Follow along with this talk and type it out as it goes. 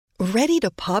Ready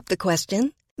to pop the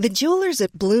question? The jewelers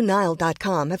at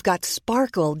BlueNile.com have got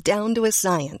sparkle down to a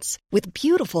science with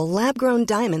beautiful lab-grown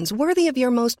diamonds worthy of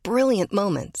your most brilliant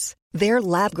moments. Their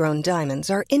lab-grown diamonds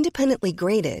are independently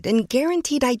graded and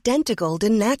guaranteed identical to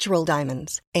natural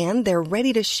diamonds, and they're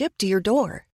ready to ship to your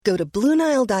door. Go to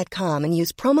BlueNile.com and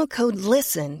use promo code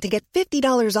LISTEN to get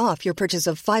 $50 off your purchase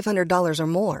of $500 or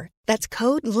more. That's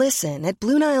code LISTEN at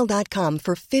BlueNile.com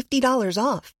for $50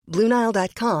 off.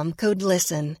 BlueNile.com, code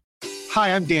LISTEN.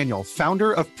 Hi, I'm Daniel,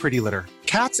 founder of Pretty Litter.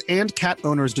 Cats and cat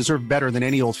owners deserve better than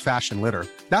any old-fashioned litter.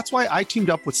 That's why I teamed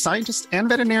up with scientists and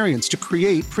veterinarians to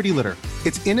create Pretty Litter.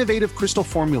 Its innovative crystal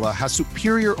formula has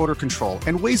superior odor control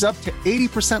and weighs up to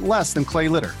 80% less than clay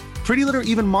litter. Pretty Litter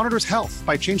even monitors health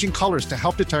by changing colors to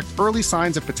help detect early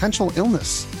signs of potential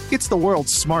illness. It's the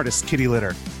world's smartest kitty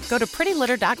litter. Go to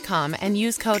prettylitter.com and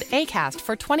use code ACAST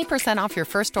for 20% off your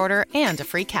first order and a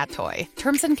free cat toy.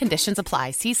 Terms and conditions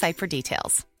apply. See site for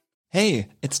details. Hey,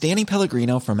 it's Danny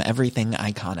Pellegrino from Everything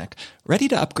Iconic. Ready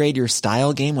to upgrade your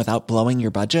style game without blowing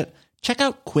your budget? Check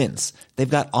out Quince. They've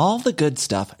got all the good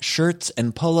stuff, shirts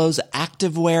and polos,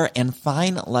 activewear, and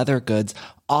fine leather goods,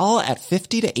 all at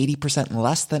 50 to 80%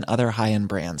 less than other high-end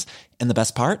brands. And the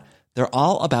best part? They're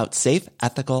all about safe,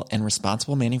 ethical, and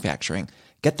responsible manufacturing.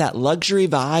 Get that luxury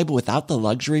vibe without the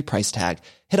luxury price tag.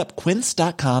 Hit up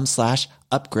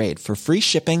quince.com/upgrade for free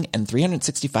shipping and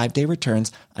 365-day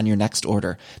returns on your next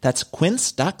order. That's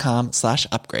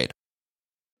quince.com/upgrade.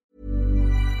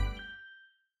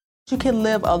 You can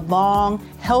live a long,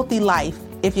 healthy life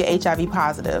if you're HIV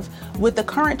positive. With the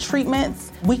current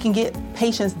treatments, we can get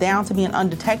patients down to being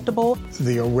undetectable.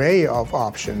 The array of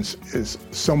options is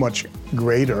so much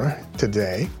greater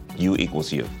today. U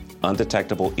equals U.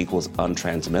 Undetectable equals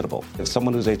untransmittable. If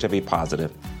someone who's HIV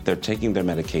positive, they're taking their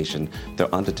medication, they're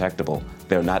undetectable,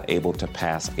 they're not able to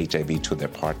pass HIV to their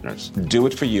partners. Do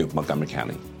it for you, Montgomery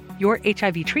County. Your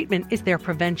HIV treatment is their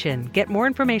prevention. Get more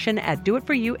information at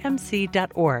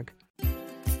doitforyoumc.org.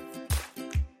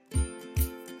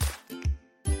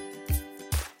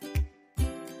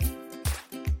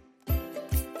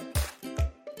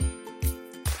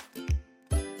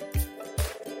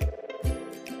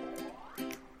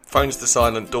 Phones to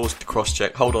silent, doors to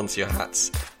cross-check, hold on to your hats.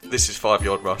 This is 5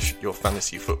 Yard Rush, your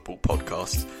fantasy football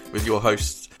podcast, with your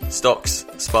hosts, Stocks,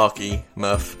 Sparky,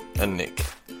 Murph, and Nick.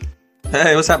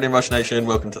 Hey, what's happening, Rush Nation?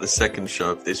 Welcome to the second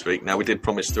show of this week. Now, we did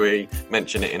promise 3,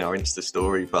 mention it in our Insta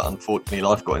story, but unfortunately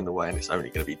life got in the way and it's only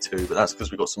going to be 2. But that's because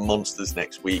we've got some monsters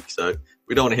next week, so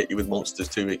we don't want to hit you with monsters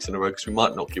 2 weeks in a row because we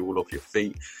might knock you all off your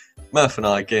feet. Murph and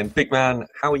I again. Big man,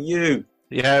 how are you?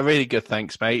 Yeah, really good,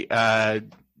 thanks, mate.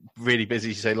 Really busy.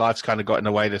 You say life's kind of got in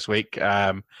the way this week,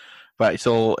 but it's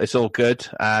all good.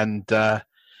 And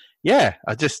yeah,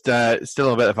 I just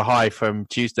still a bit of a high from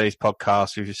Tuesday's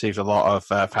podcast. We've received a lot of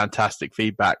fantastic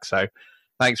feedback, so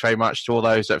thanks very much to all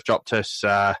those that have dropped us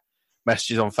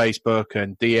messages on Facebook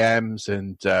and DMs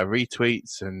and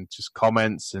retweets and just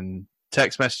comments and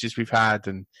text messages we've had,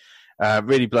 and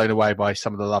really blown away by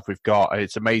some of the love we've got.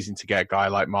 It's amazing to get a guy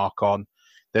like Mark on.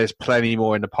 There's plenty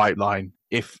more in the pipeline.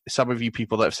 If some of you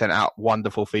people that have sent out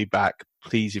wonderful feedback,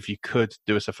 please, if you could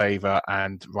do us a favor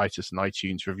and write us an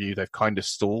iTunes review. They've kind of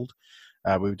stalled.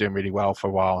 We were doing really well for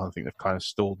a while. I think they've kind of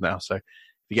stalled now. So if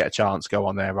you get a chance, go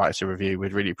on there, write us a review.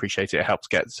 We'd really appreciate it. It helps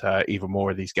get even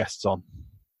more of these guests on.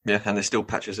 Yeah, and there's still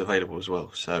patches available as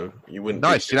well. So you wouldn't.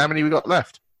 Nice. Do you know how many we got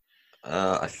left?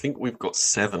 I think we've got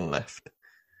 7 left.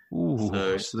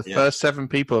 Ooh, so the first 7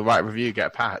 people to write a review get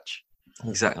a patch.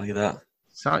 Exactly that.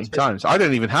 Exciting times. I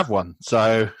don't even have one,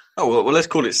 so... Oh, well, let's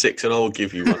call it 6 and I'll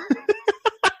give you one.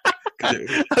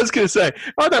 I was going to say,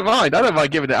 I don't mind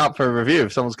giving it up for a review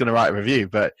if someone's going to write a review,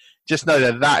 but just know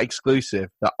they're that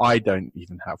exclusive that I don't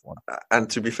even have one.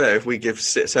 And to be fair, if we give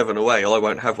 7 away, I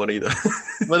won't have one either.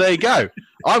 Well, there you go.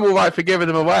 I'm all right for giving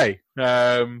them away.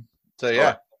 So, yeah.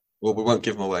 Right. Well, we won't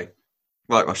give them away.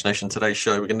 Right, Rush Nation, today's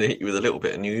show, we're going to hit you with a little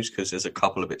bit of news because there's a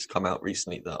couple of bits come out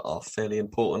recently that are fairly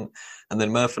important. And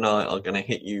then Murph and I are going to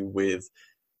hit you with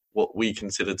what we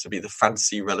consider to be the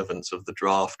fantasy relevance of the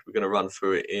draft. We're going to run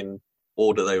through it in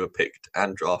order they were picked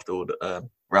and draft order,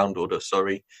 round order,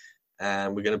 sorry.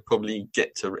 And we're going to probably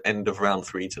get to end of round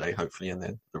 3 today, hopefully, and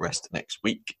then the rest next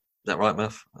week. Is that right,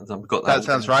 Murph? I've got that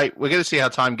sounds right. We're going to see how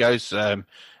time goes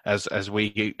as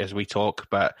we talk,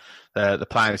 but the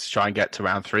plan is to try and get to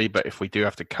round 3. But if we do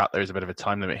have to cut, there is a bit of a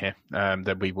time limit here.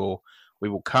 Then we will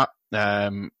cut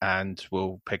and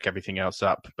we'll pick everything else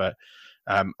up. But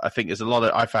I think there's a lot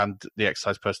of. I found the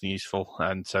exercise personally useful,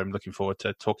 and so I'm looking forward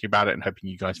to talking about it and hoping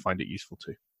you guys find it useful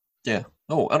too. Yeah.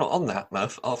 Oh, and on that,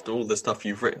 Murph, after all the stuff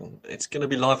you've written, it's going to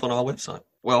be live on our website.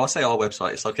 Well, I say our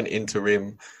website. It's like an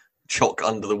interim chock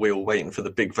under the wheel waiting for the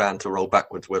big van to roll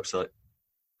backwards website.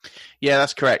 Yeah,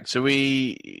 that's correct. So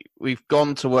we've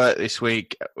gone to work this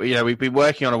week. We've been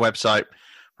working on a website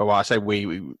for a while. I say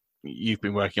you've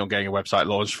been working on getting a website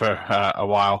launched for a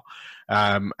while.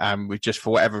 And we've just,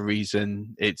 for whatever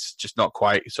reason, it's just not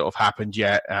quite sort of happened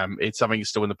yet. It's something that's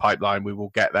still in the pipeline. We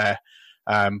will get there.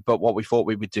 But what we thought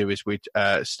we would do is we'd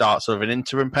start sort of an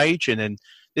interim page. And then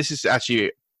this is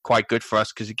actually quite good for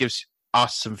us because it gives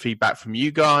us some feedback from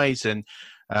you guys and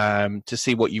to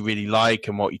see what you really like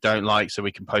and what you don't like so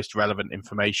we can post relevant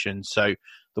information. So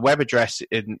the web address,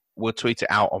 we'll tweet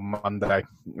it out on Monday.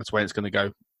 That's when it's going to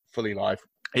go fully live.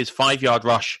 It's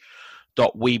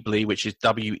 5yardrush.weebly, which is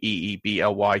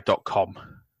weebly.com.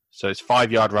 So it's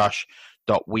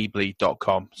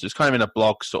 5yardrush.weebly.com. So it's kind of in a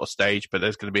blog sort of stage, but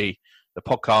there's going to be the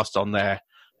podcast on there.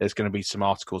 There's going to be some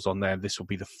articles on there. This will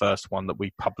be the first one that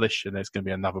we publish, and there's going to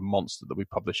be another monster that we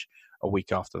publish a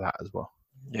week after that as well.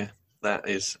 Yeah, that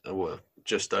is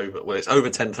it's over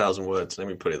 10,000 words. Let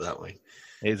me put it that way.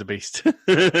 It is a beast.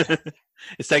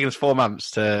 It's taken us 4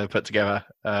 months to put together,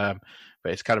 but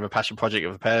it's kind of a passion project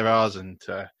of a pair of ours, and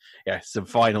some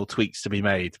final tweaks to be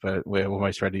made, but we're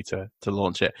almost ready to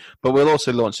launch it. But we'll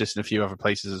also launch this in a few other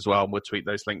places as well, and we'll tweet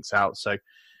those links out. So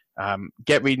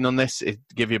get reading on this. It'll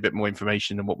give you a bit more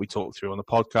information than what we talk through on the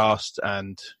podcast,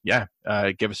 and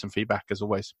give us some feedback as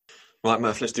always. Right,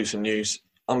 Murph, let's do some news.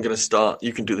 I'm going to start.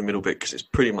 You can do the middle bit because it's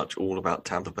pretty much all about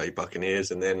Tampa Bay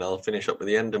Buccaneers, and then I'll finish up with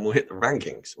the end and we'll hit the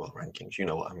rankings. Well, rankings, you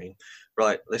know what I mean.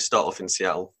 Right, let's start off in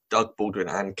Seattle. Doug Baldwin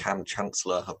and Cam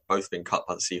Chancellor have both been cut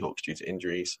by the Seahawks due to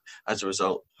injuries. As a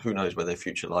result, who knows where their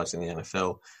future lies in the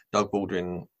NFL. Doug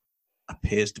Baldwin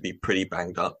appears to be pretty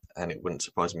banged up, and it wouldn't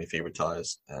surprise me if he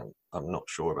retires, and I'm not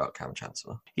sure about Cam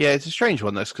Chancellor. Yeah, it's a strange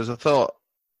one, this, because I thought,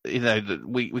 that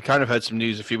we kind of heard some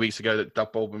news a few weeks ago that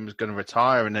Doug Baldwin was going to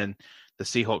retire, and then the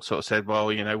Seahawks sort of said, well,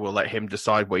 we'll let him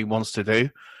decide what he wants to do.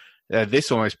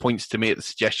 This almost points to me at the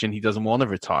suggestion he doesn't want to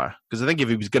retire. Because I think if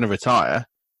he was going to retire,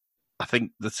 I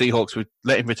think the Seahawks would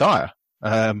let him retire.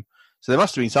 So there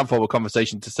must have been some form of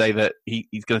conversation to say that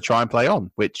he's going to try and play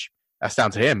on, which that's down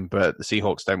to him. But the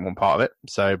Seahawks don't want part of it.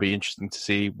 So it'd be interesting to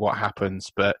see what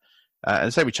happens. But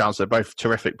and same with Chancellor, both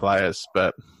terrific players.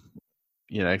 But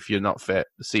if you're not fit,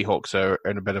 the Seahawks are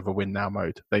in a bit of a win now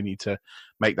mode. They need to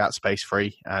make that space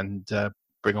free and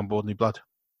bring on board new blood.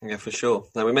 Yeah, for sure.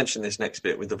 Now, we mentioned this next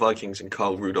bit with the Vikings and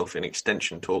Kyle Rudolph in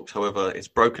extension talks. However, it's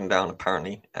broken down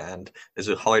apparently, and there's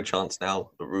a high chance now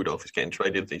that Rudolph is getting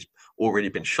traded. He's already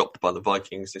been shopped by the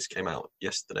Vikings. This came out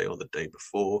yesterday or the day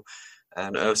before.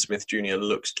 And Irv Smith Jr.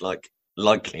 looks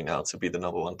likely now to be the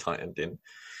number one tight end in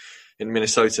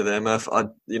Minnesota there, Murph.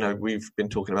 We've been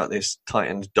talking about this. Tight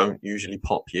ends don't usually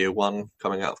pop year one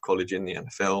coming out of college in the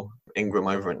NFL. Ingram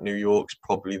over at New York's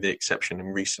probably the exception in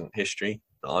recent history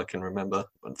that I can remember.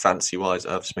 But fancy-wise,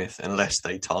 Irv Smith, unless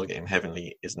they target him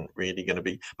heavily, isn't really going to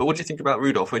be. But what do you think about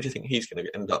Rudolph? Where do you think he's going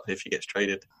to end up if he gets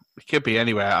traded? It could be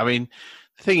anywhere. I mean,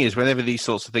 the thing is, whenever these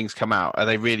sorts of things come out, are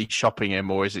they really shopping him,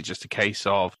 or is it just a case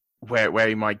of where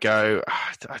he might go?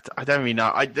 I don't really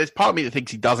know. There's part of me that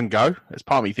thinks he doesn't go. There's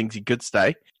part of me that thinks he could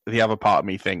stay. The other part of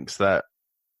me thinks that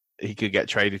he could get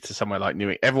traded to somewhere like New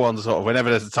England. Everyone's sort of, whenever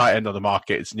there's a tight end on the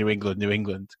market, it's New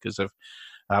England, because of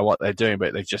what they're doing.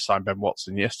 But they've just signed Ben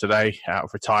Watson yesterday out of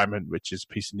retirement, which is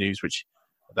a piece of news which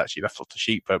I'd actually left off the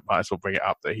sheet, but might as well bring it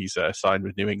up that he's signed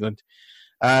with New England.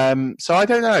 So I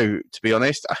don't know, to be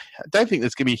honest. I don't think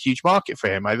there's going to be a huge market for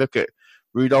him. I look at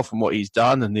Rudolph and what he's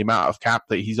done and the amount of cap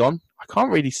that he's on. I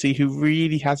can't really see who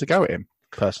really has a go at him,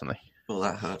 personally. Well,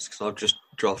 that hurts because I've just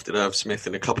drafted Irv Smith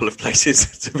in a couple of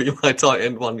places to be my tight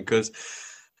end one because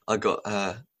I got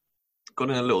in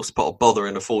a little spot of bother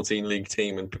in a 14-league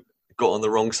team and got on the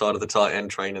wrong side of the tight end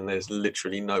train, and there's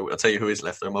literally no... I'll tell you who is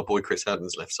left there. My boy Chris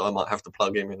Haddon's left, so I might have to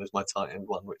plug him in as my tight end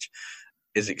one, which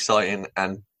is exciting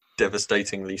and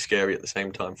devastatingly scary at the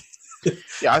same time.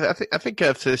 Yeah, I think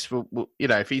this will,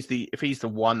 if he's the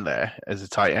one there as a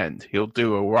tight end, he'll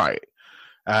do all right.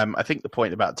 I think the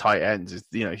point about tight ends is,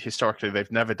 historically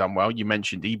they've never done well. You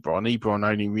mentioned Ebron. Ebron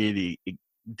only really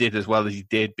did as well as he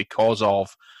did because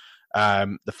of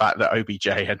the fact that OBJ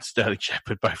and Sterling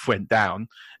Shepard both went down,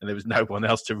 and there was no one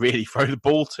else to really throw the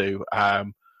ball to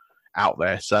out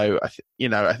there. So,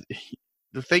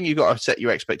 the thing you've got to set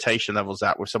your expectation levels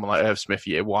at with someone like Irv Smith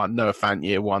year one, Noah Fant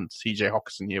year one, TJ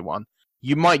Hockenson year one,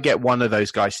 you might get one of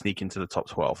those guys sneak into the top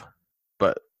 12.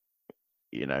 But,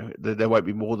 there won't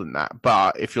be more than that.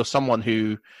 But if you're someone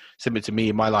who, similar to me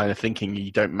in my line of thinking,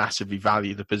 you don't massively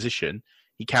value the position,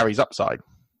 he carries upside.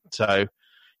 So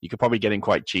you could probably get him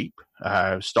quite cheap,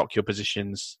 stock your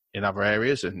positions in other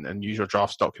areas and use your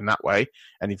draft stock in that way.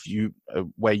 And if you,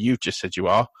 where you've just said you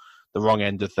are, the wrong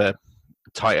end of the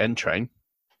tight end train,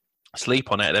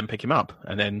 sleep on it, and then pick him up.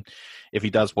 And then if he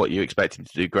does what you expect him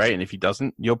to do, great. And if he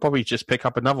doesn't, you'll probably just pick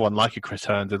up another one like a Chris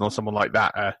Herndon or someone like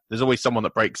that. There's always someone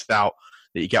that breaks out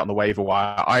that you get on the waiver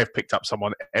wire. I have picked up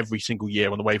someone every single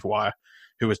year on the waiver wire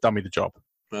who has done me the job.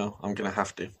 Well, I'm going to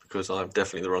have to, because I'm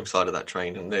definitely the wrong side of that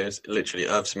train. And there's literally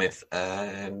Irv Smith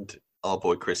and our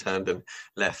boy Chris Herndon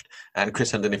left. And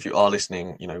Chris Herndon, if you are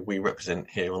listening, we represent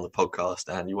here on the podcast,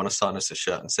 and you want to sign us a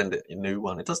shirt and send it a new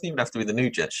one. It doesn't even have to be the new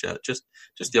Jets shirt. Just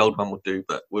the old one will do,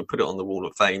 but we'll put it on the wall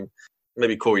of fame.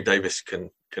 Maybe Corey Davis can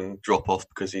drop off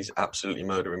because he's absolutely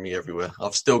murdering me everywhere.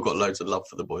 I've still got loads of love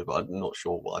for the boy, but I'm not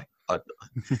sure why.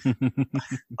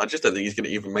 I just don't think he's going to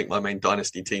even make my main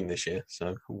dynasty team this year.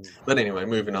 So, but anyway,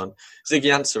 moving on. Ziggy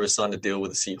Ansah has signed a deal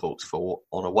with the Seahawks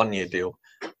on a 1-year deal.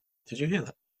 Did you hear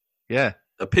that? Yeah.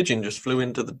 A pigeon just flew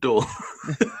into the door.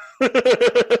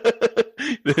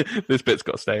 This bit's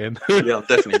got to stay in. Yeah, I'm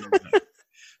definitely not.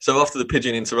 So after the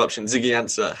pigeon interruption, Ziggy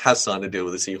Ansah has signed a deal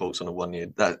with the Seahawks on a 1-year.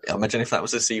 Imagine if that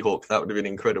was a Seahawk, that would have been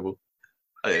incredible.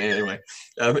 Anyway,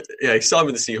 he signed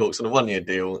with the Seahawks on a 1-year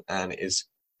deal and is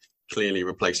clearly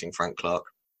replacing Frank Clark.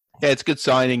 Yeah, it's a good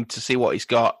signing to see what he's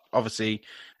got. Obviously,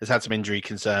 has had some injury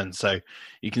concerns, so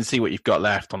you can see what you've got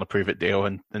left on a prove-it deal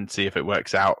and see if it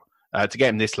works out. To get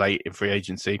him this late in free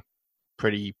agency,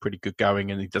 pretty good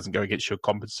going, and he doesn't go against your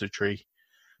compensatory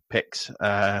picks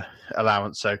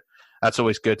allowance, so that's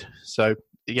always good. So,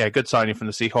 yeah, good signing from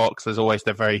the Seahawks. As always,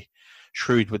 they're very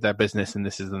shrewd with their business, and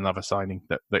this is another signing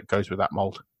that goes with that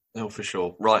mould. Oh, for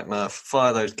sure. Right, Murph,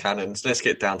 fire those cannons. Let's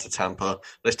get down to Tampa.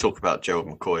 Let's talk about Gerald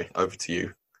McCoy. Over to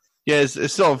you. Yeah,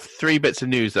 there's sort of 3 bits of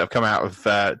news that have come out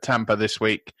of Tampa this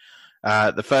week.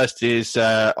 The first is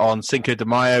on Cinco de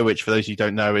Mayo, which for those who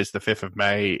don't know is the 5th of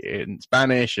May in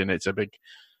Spanish, and it's a big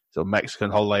sort of Mexican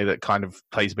holiday that kind of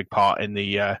plays a big part in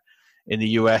the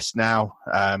US now,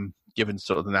 given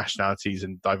sort of the nationalities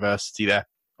and diversity there.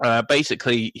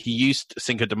 Basically, he used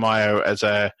Cinco de Mayo as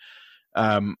a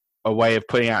way of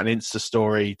putting out an Insta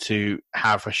story to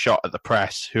have a shot at the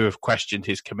press who have questioned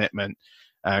his commitment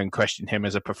and questioned him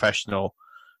as a professional.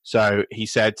 So he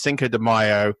said, Cinco de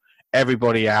Mayo,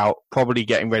 everybody out, probably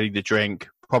getting ready to drink,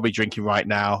 probably drinking right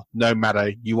now. No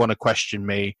matter, you want to question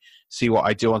me, see what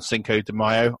I do on Cinco de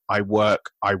Mayo. I work.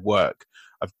 I've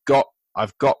got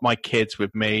my kids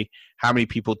with me. How many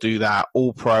people do that?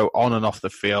 All pro, on and off the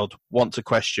field, want to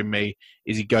question me.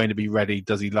 Is he going to be ready?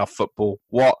 Does he love football?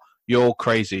 What? You're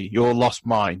crazy. You're lost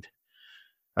mind.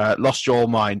 Lost your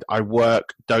mind. I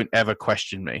work. Don't ever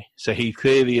question me. So he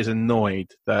clearly is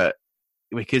annoyed that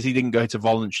because he didn't go to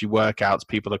voluntary workouts,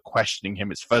 people are questioning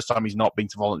him. It's the first time he's not been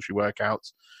to voluntary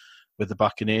workouts with the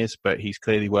Buccaneers, but he's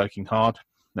clearly working hard.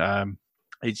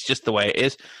 It's just the way it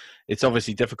is. It's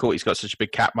obviously difficult. He's got such a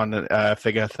big cap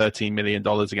figure, $13 million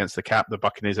against the cap. The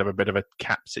Buccaneers have a bit of a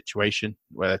cap situation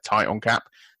where they're tight on cap.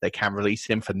 They can release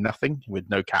him for nothing with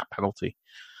no cap penalty.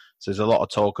 So there's a lot of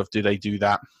talk of do they do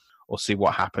that or see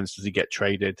what happens? Does he get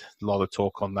traded? A lot of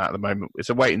talk on that at the moment.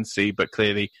 It's a wait and see, but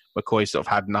clearly McCoy sort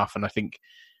of had enough. And I think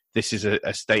this is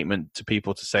a statement to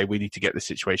people to say we need to get this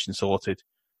situation sorted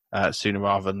sooner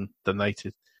rather than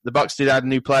later. The Bucs did add a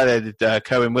new player. They did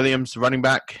Cohen Williams, running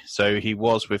back. So he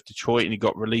was with Detroit and he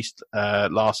got released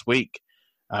last week.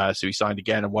 So he signed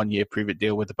again a 1-year prove-it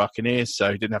deal with the Buccaneers.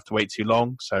 So he didn't have to wait too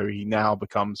long. So he now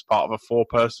becomes part of a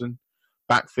 4-person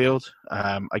backfield.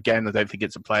 Again, I don't think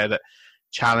it's a player that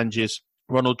challenges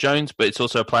Ronald Jones, but it's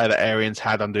also a player that Arians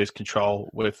had under his control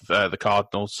with the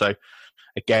Cardinals. So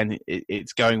again,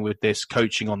 it's going with this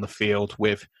coaching on the field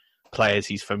with players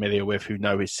he's familiar with who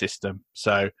know his system.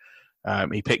 So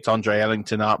he picked Andre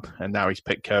Ellington up, and now he's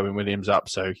picked Kerwin Williams up.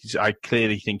 So I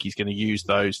clearly think he's going to use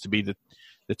those to be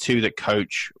the two that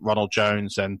coach Ronald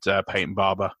Jones and Peyton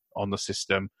Barber on the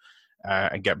system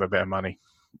and get a bit of money.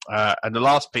 And the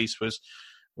last piece was,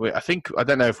 I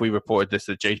don't know if we reported this,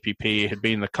 that JPP had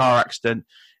been in a car accident.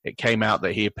 It came out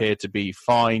that he appeared to be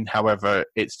fine. However,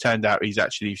 it's turned out he's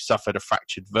actually suffered a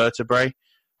fractured vertebrae.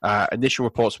 Initial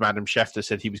reports from Adam Schefter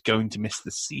said he was going to miss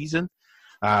the season.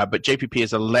 But JPP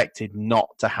has elected not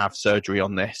to have surgery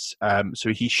on this.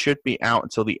 So he should be out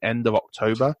until the end of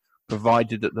October,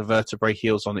 provided that the vertebrae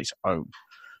heals on its own.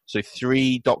 So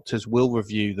 3 doctors will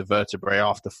review the vertebrae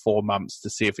after 4 months to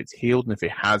see if it's healed. And if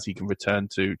it has, he can return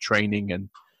to training and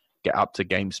get up to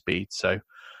game speed. So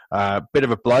bit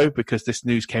of a blow because this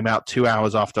news came out 2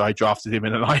 hours after I drafted him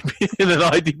in an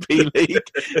IDP league.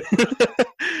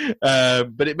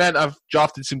 But it meant I've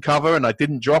drafted some cover and I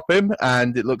didn't drop him.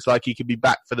 And it looks like he could be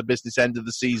back for the business end of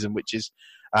the season, which is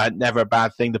never a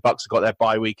bad thing. The Bucs have got their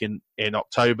bye week in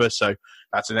October, so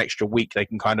that's an extra week they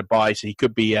can kind of buy. So he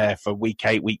could be for week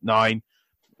 8, week 9,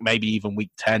 maybe even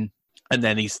week 10. and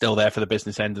then he's still there for the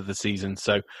business end of the season.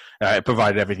 So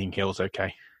provided everything kills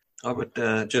okay. I would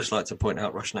just like to point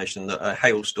out, Rush Nation, that a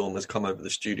hailstorm has come over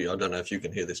the studio. I don't know if you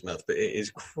can hear this, Murph, but it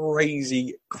is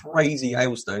crazy, crazy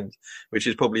hailstones, which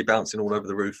is probably bouncing all over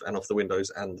the roof and off the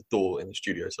windows and the door in the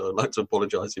studio. So I'd like to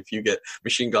apologise if you get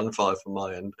machine gun fire from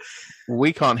my end.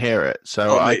 We can't hear it,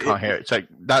 so I can't hear it. So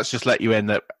that's just let you in,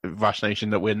 that Rush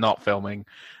Nation, that we're not filming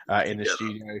in the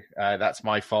studio. That's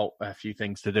my fault. A few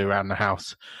things to do around the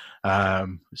house.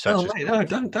 Mate, no,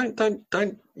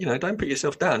 don't put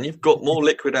yourself down. You've got more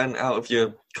liquid out of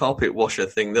your carpet washer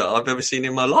thing that I've ever seen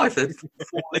in my life. 4 litres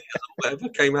or whatever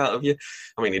came out of you.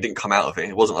 I mean, it didn't come out of it.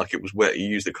 It wasn't like it was wet. You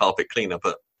used the carpet cleaner,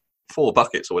 but 4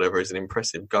 buckets or whatever is an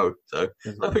impressive go. So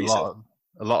a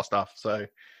lot of stuff. So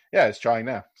yeah, it's trying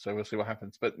now. So we'll see what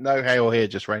happens. But no hail here,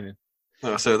 just raining.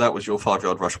 So that was your 5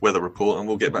 Yard Rush weather report, and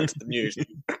we'll get back to the news.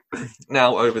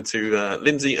 Now over to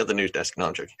Lindsay at the news desk. No,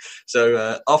 I'm joking.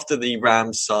 So after the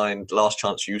Rams signed Last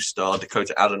Chance U star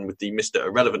Dakota Allen with the Mr.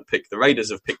 Irrelevant pick, the Raiders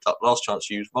have picked up Last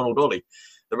Chance U's Ronald Ollie.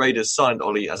 The Raiders signed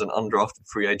Ollie as an undrafted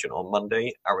free agent on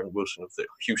Monday. Aaron Wilson of the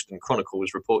Houston Chronicle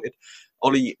has reported.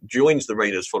 Ollie joins the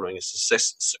Raiders following a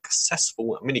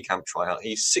successful minicamp tryout.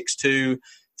 He's 6'2",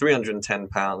 310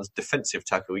 pounds, defensive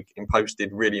tackle. He posted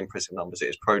really impressive numbers at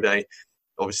his pro day.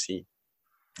 Obviously,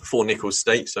 for Nicholls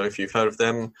State, so if you've heard of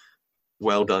them,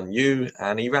 well done you.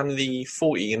 And he ran the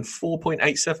 40 in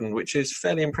 4.87, which is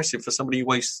fairly impressive for somebody who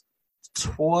weighs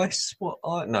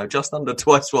just under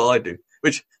twice what I do,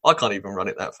 which I can't even run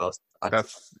it that fast.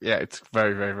 It's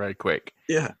very, very, very quick.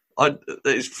 Yeah,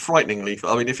 it's frighteningly.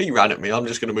 I mean, if he ran at me, I'm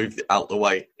just going to move out the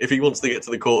way. If he wants to get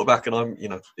to the quarterback and I'm,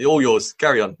 all yours,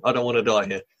 carry on. I don't want to die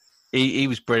here. He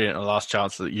was brilliant on Last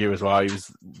Chance at you as well. He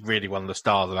was really one of the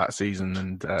stars of that season,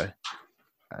 and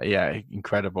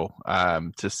incredible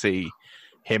to see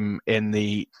him in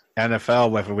the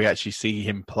NFL. Whether we actually see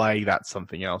him play, that's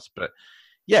something else. But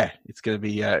yeah, it's going to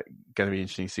be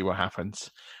interesting to see what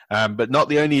happens. But not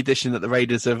the only addition that the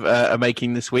Raiders are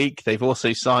making this week. They've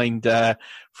also signed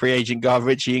free agent guard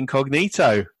Richie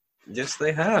Incognito. Yes,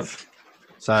 they have.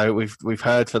 So we've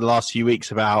heard for the last few weeks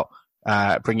about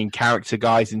bringing character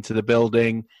guys into the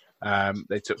building.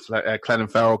 They took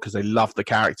Clelin Ferrell because they loved the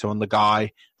character on the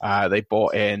guy. They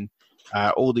brought in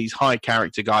all these high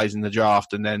character guys in the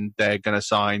draft, and then they're going to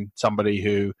sign somebody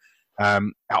who,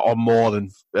 on more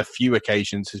than a few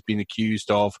occasions, has been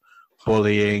accused of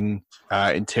bullying,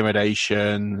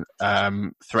 intimidation,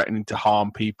 threatening to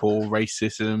harm people,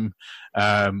 racism.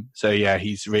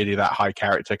 He's really that high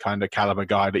character kind of caliber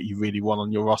guy that you really want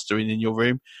on your roster and in your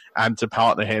room. And to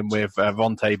partner him with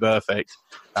Vontae Burfict,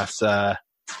 that's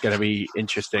going to be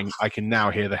interesting. I can now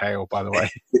hear the hail, by the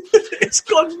way. It's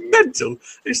gone mental.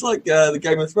 It's like the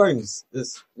Game of Thrones.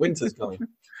 This winter's coming.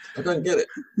 I don't get it.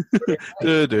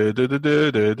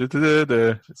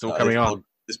 It's all coming on.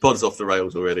 This pod's off the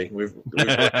rails already. At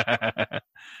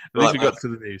least we got to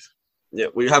the news. Yeah,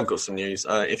 we have got some news.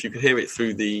 If you could hear it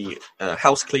through the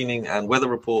house cleaning and weather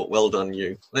report, well done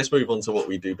you. Let's move on to what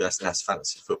we do best, and that's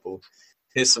fantasy football.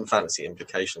 Here's some fantasy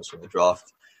implications from the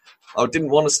draft. I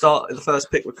didn't want to start at the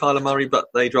first pick with Kyler Murray, but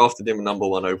they drafted him number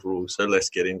 1 overall, so let's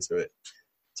get into it.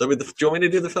 So do you want me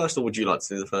to do the first, or would you like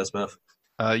to do the first, Murph?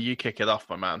 You kick it off,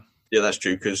 my man. Yeah, that's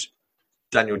true, because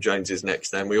Daniel Jones is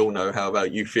next, and we all know how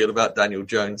about you feel about Daniel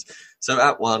Jones. So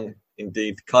at 1,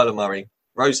 indeed, Kyler Murray.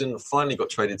 Rosen finally got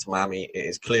traded to Miami. It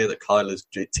is clear that Kyler's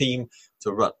team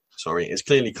it's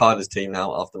clearly Kyler's team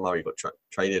now after Murray got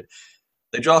traded.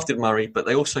 They drafted Murray, but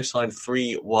they also signed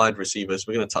 3 wide receivers.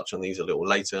 We're going to touch on these a little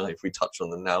later. If we touch on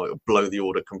them now, it'll blow the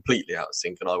order completely out of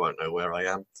sync, and I won't know where I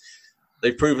am.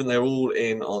 They've proven they're all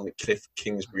in on Cliff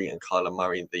Kingsbury and Kyler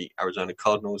Murray, the Arizona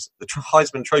Cardinals. The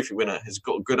Heisman Trophy winner has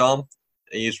got a good arm.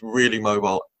 He is really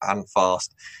mobile and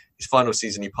fast. His final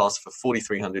season, he passed for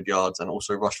 4,300 yards and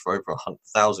also rushed for over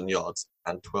 1,000 yards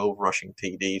and 12 rushing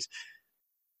TDs.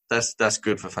 That's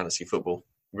good for fantasy football.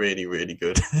 Really, really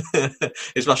good.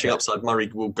 His rushing upside,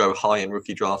 Murray will go high in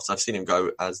rookie drafts. I've seen him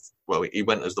go he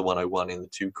went as the 101 in the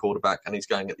 2 quarterback, and he's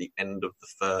going at the end of the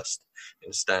first in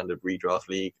a standard redraft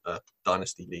league,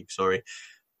 dynasty league, sorry.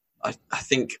 I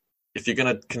think if you're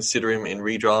going to consider him in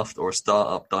redraft or a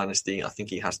startup dynasty, I think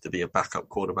he has to be a backup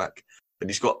quarterback. But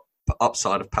he's got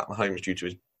upside of Pat Mahomes due to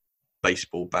his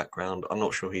baseball background. I'm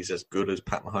not sure he's as good as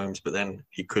Pat Mahomes, but then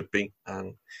he could be.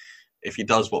 And if he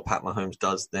does what Pat Mahomes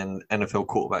does, then NFL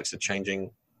quarterbacks are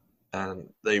changing, and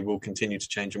they will continue to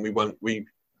change. And it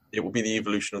will be the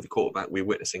evolution of the quarterback we're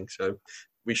witnessing. So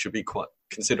we should be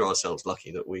consider ourselves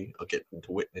lucky that we are getting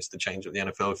to witness the change of the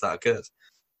NFL if that occurs.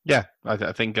 Yeah,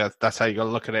 I think that's how you got to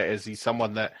look at it. Is he's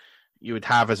someone that you would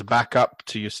have as a backup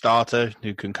to your starter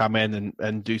who can come in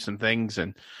and do some things.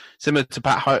 And similar to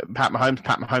Pat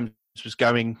Mahomes was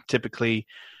going typically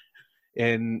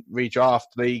in redraft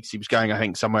leagues. He was going, I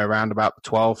think, somewhere around about the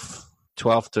 12th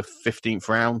to 15th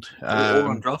round.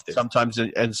 Undrafted. Sometimes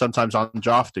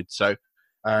undrafted. So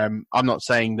I'm not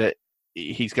saying that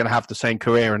he's going to have the same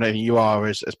career and you are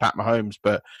as Pat Mahomes,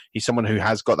 but he's someone who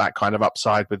has got that kind of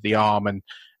upside with the arm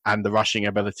and the rushing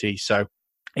ability. So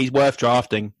he's worth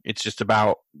drafting. It's just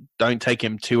about don't take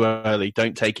him too early.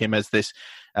 Don't take him as this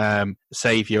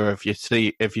savior of your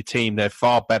team. There are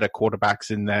far better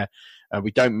quarterbacks in there.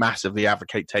 We don't massively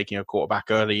advocate taking a quarterback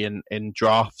early in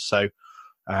drafts. So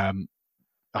I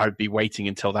would be waiting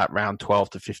until that round 12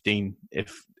 to 15.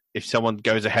 If someone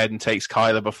goes ahead and takes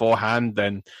Kyler beforehand,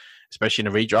 then especially in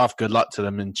a redraft, good luck to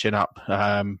them and chin up,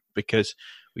 because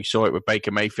we saw it with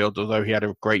Baker Mayfield. Although he had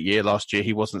a great year last year,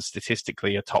 he wasn't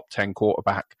statistically a top 10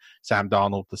 quarterback. Sam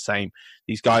Darnold, the same.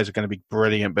 These guys are going to be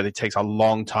brilliant, but it takes a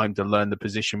long time to learn the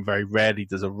position. Very rarely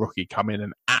does a rookie come in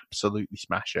and absolutely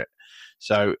smash it.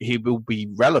 So he will be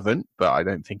relevant, but I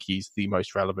don't think he's the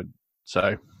most relevant.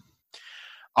 So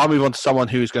I'll move on to someone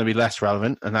who's going to be less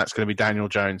relevant, and that's going to be Daniel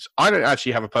Jones. I don't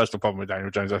actually have a personal problem with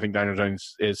Daniel Jones. I think Daniel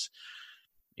Jones is,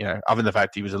 other than the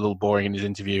fact he was a little boring in his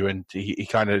interview, and he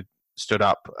kind of stood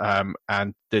up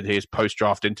and did his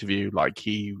post-draft interview like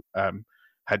he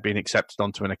had been accepted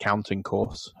onto an accounting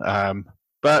course.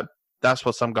 But that's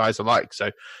what some guys are like.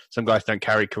 So some guys don't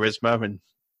carry charisma, and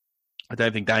I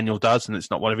don't think Daniel does, and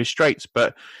it's not one of his strengths.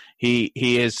 But he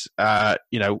is, a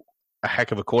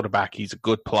heck of a quarterback. He's a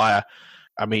good player.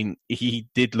 I mean, he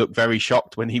did look very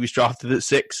shocked when he was drafted at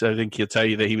 6. I think he'll tell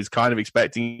you that he was kind of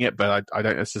expecting it, but I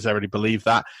don't necessarily believe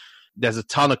that. There's a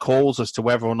ton of calls as to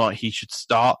whether or not he should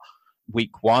start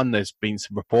week 1. There's been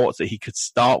some reports that he could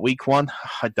start week 1.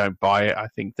 I don't buy it. I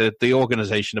think that the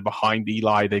organization are behind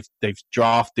Eli. They've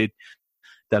drafted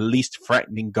the least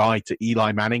threatening guy to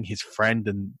Eli Manning, his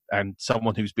friend, and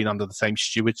someone who's been under the same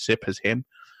stewardship as him,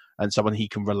 and someone he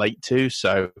can relate to.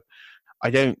 So I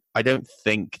don't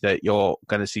think that you're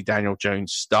going to see Daniel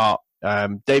Jones start.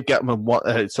 Dave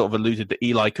Gettman sort of alluded that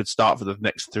Eli could start for the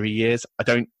next 3 years. I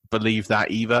don't believe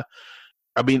that either.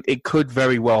 I mean, it could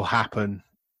very well happen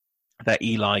that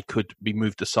Eli could be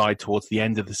moved aside towards the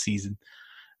end of the season.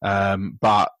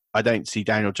 But I don't see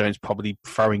Daniel Jones probably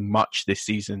throwing much this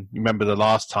season. Remember the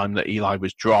last time that Eli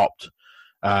was dropped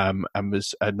and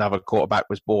was another quarterback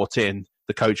was brought in,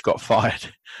 the coach got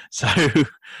fired. So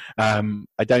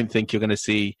I don't think you're going to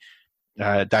see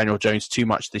Daniel Jones too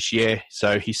much this year.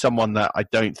 So he's someone that I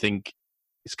don't think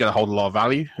is going to hold a lot of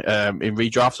value. In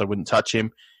redrafts, I wouldn't touch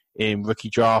him. In rookie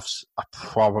drafts, I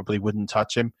probably wouldn't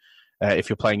touch him. If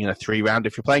you're playing in a 3-round.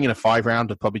 If you're playing in a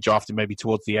 5-round, I'd probably draft him maybe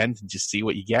towards the end and just see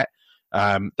what you get.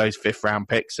 Those 5th-round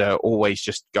picks are always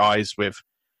just guys with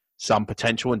some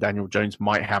potential, and Daniel Jones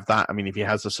might have that. I mean, if he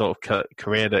has the sort of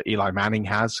career that Eli Manning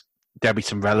has, there'll be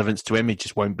some relevance to him. He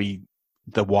just won't be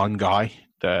the one guy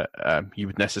that you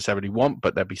would necessarily want,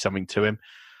 but there'll be something to him.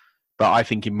 But I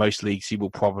think in most leagues, he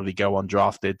will probably go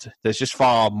undrafted. There's just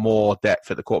far more depth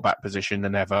at the quarterback position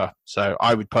than ever. So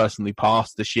I would personally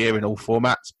pass this year in all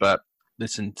formats, but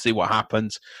listen, see what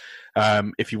happens.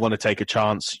 If you want to take a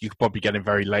chance, you could probably get him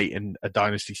very late in a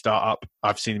dynasty startup.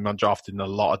 I've seen him undrafted in a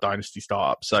lot of dynasty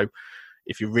startups. So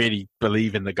if you really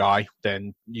believe in the guy,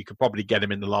 then you could probably get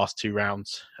him in the last 2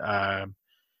 rounds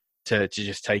to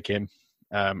just take him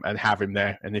and have him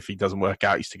there. And if he doesn't work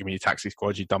out, you stick him in your taxi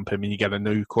squad, you dump him, and you get a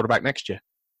new quarterback next year.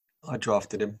 I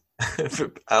drafted him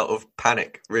out of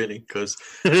panic, really, because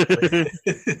in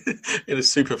a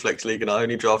super flex league, and I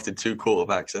only drafted 2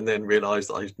 quarterbacks, and then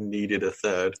realised I needed a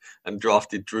third, and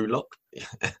drafted Drew Lock.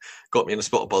 Got me in a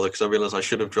spot of bother because I realised I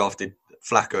should have drafted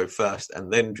Flacco first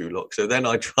and then Drew Lock. So then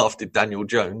I drafted Daniel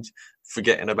Jones,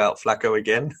 forgetting about Flacco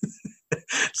again.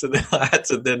 So then I had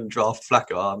to then draft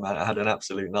Flacco. Oh, man, I had an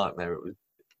absolute nightmare.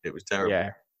 It was terrible.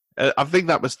 Yeah. I think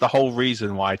that was the whole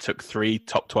reason why I took 3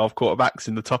 top 12 quarterbacks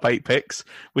in the top 8 picks,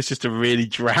 was just to really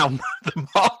drown the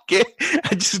market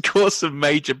and just cause some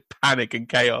major panic and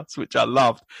chaos, which I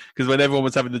loved. Because when everyone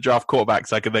was having to draft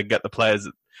quarterbacks, I could then get the players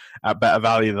at better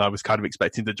value than I was kind of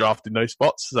expecting to draft in those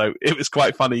spots. So it was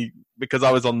quite funny because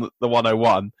I was on the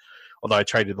 101, although I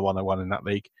traded the 101 in that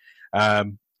league.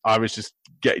 I was just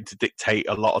getting to dictate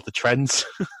a lot of the trends.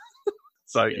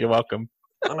 So You're welcome.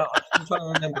 I'm trying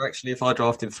to remember actually if I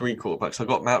drafted 3 quarterbacks. I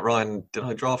got Matt Ryan. Did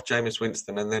I draft Jameis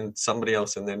Winston and then somebody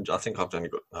else? And then I think I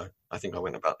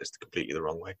went about this completely the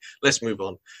wrong way. Let's move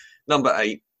on. Number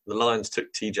 8, the Lions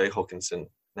took TJ Hockenson.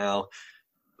 Now,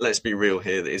 let's be real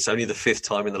here. It's only the 5th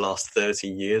time in the last 30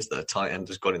 years that a tight end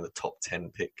has gone in the top 10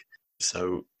 pick.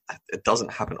 So it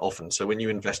doesn't happen often. So when you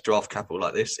invest draft capital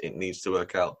like this, it needs to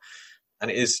work out. And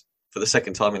it is, for the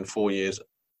second time in 4 years,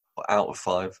 out of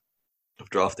 5 of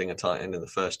drafting a tight end in the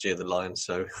first year of the Lions.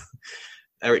 So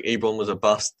Eric Ebron was a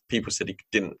bust. People said he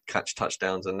didn't catch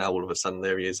touchdowns, and now all of a sudden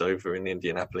there he is over in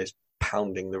Indianapolis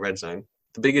pounding the red zone.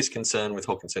 The biggest concern with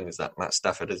Hockenson is that Matt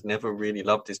Stafford has never really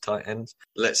loved his tight ends.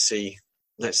 Let's see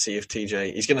if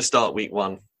TJ, he's going to start week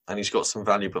 1 and he's got some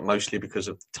value, but mostly because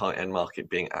of the tight end market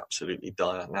being absolutely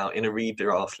dire. Now, in a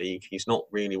redraft league, he's not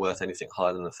really worth anything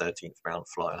higher than a 13th round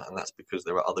flyer, and that's because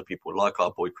there are other people like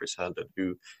our boy Chris Herndon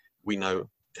who we know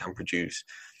can produce.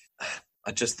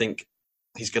 I just think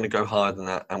he's going to go higher than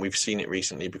that, and we've seen it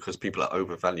recently because people are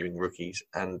overvaluing rookies.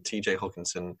 And TJ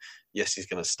Hockenson, yes, he's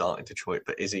going to start in Detroit,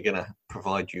 but is he going to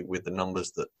provide you with the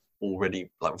numbers that already,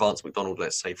 like Vance McDonald,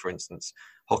 let's say, for instance,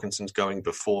 Hockenson's going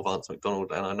before Vance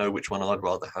McDonald, and I know which one I'd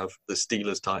rather have, the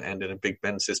Steelers tight end in a Big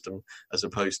Ben system as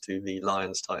opposed to the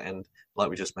Lions tight end. Like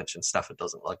we just mentioned, Stafford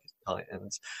doesn't like his tight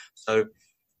ends. So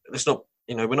it's not,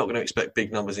 we're not going to expect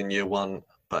big numbers in year 1,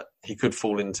 but he could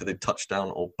fall into the touchdown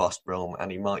or bust realm,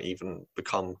 and he might even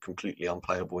become completely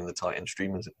unplayable in the tight end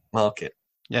streamers market.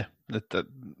 Yeah, I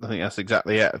think that's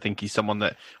exactly it. I think he's someone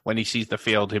that when he sees the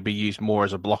field, he'll be used more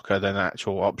as a blocker than an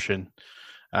actual option.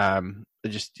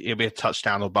 He'll be a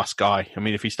touchdown or bust guy. I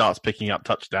mean, if he starts picking up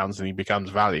touchdowns, then he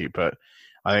becomes value, but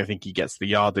I don't think he gets the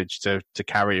yardage to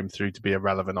carry him through to be a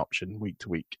relevant option week to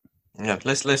week. Yeah,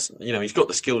 let's he's got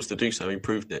the skills to do so. He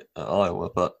proved it at Iowa,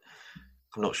 but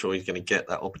I'm not sure he's going to get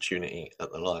that opportunity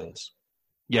at the Lions.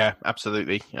 Yeah,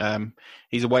 absolutely.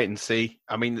 He's a wait and see.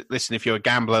 I mean, listen, if you're a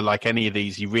gambler like any of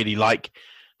these, you really like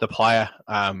the player,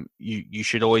 you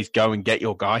should always go and get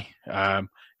your guy. If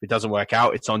it doesn't work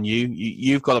out, it's on you.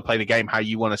 You've got to play the game how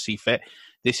you want to see fit.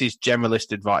 This is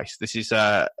generalist advice. This is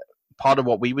part of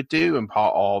what we would do and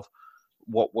part of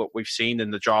what we've seen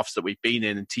in the drafts that we've been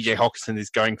in. And TJ Hockenson is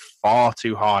going far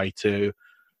too high to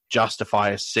justify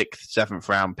a 6th, 7th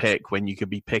round pick when you could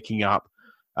be picking up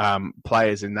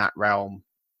players in that realm,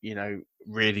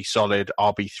 really solid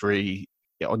RB3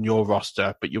 on your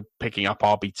roster, but you're picking up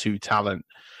RB2 talent,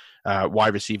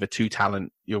 wide receiver 2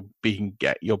 talent. You'll be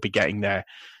getting there.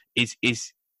 Is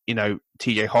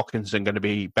TJ Hockenson going to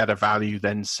be better value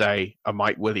than, say, a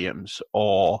Mike Williams?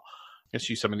 Or let's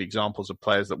use some of the examples of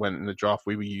players that went in the draft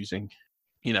we were using.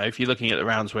 If you're looking at the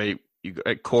rounds where you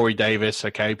got Corey Davis,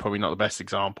 okay, probably not the best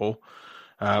example.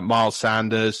 Miles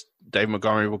Sanders, Dave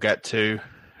Montgomery will get to.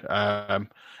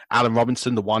 Allen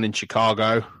Robinson, the one in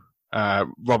Chicago.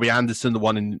 Robbie Anderson, the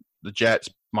one in the Jets.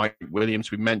 Mike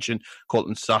Williams, we mentioned.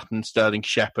 Cortland Sutton, Sterling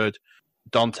Shepard,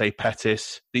 Dante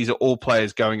Pettis. These are all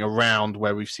players going around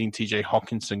where we've seen TJ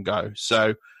Hockenson go.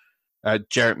 So,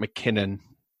 Jerick McKinnon,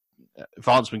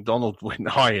 Vance McDonald went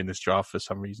high in this draft for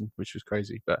some reason, which was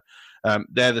crazy. But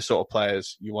they're the sort of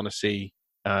players you want to see.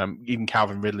 Even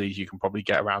Calvin Ridley, you can probably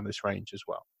get around this range as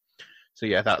well. So,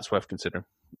 yeah, that's worth considering.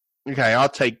 Okay, I'll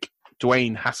take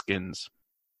Dwayne Haskins.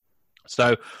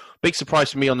 So, big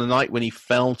surprise for me on the night when he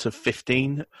fell to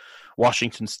 15.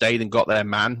 Washington stayed and got their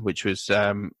man, which was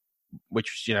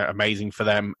amazing for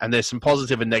them. And there's some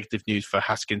positive and negative news for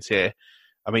Haskins here.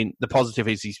 I mean, the positive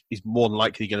is he's more than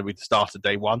likely going to be the starter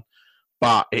day 1,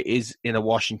 but it is in a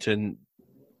Washington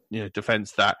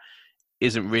defense that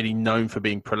isn't really known for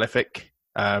being prolific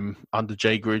under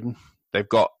Jay Gruden. They've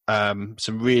got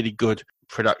some really good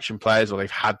production players, or they've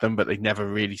had them, but they never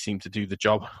really seem to do the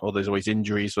job, or there's always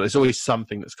injuries, or there's always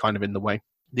something that's kind of in the way.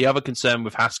 The other concern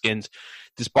with Haskins,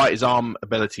 despite his arm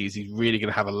abilities, he's really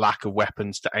going to have a lack of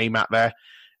weapons to aim at there.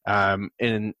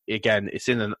 It's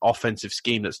in an offensive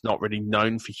scheme that's not really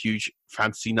known for huge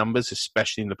fantasy numbers,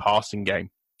 especially in the passing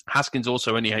game. Haskins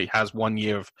also only has 1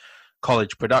 year of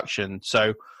college production,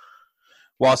 so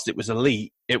whilst it was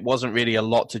elite, it wasn't really a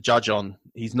lot to judge on.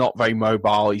 He's not very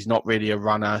mobile. He's not really a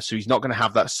runner. So he's not going to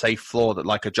have that safe floor that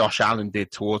like a Josh Allen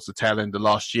did towards the tail end of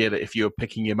last year, that if you were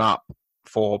picking him up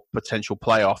for potential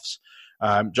playoffs,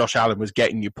 Josh Allen was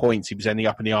getting you points. He was ending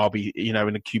up in the RB,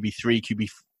 in the QB3,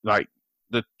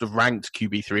 the ranked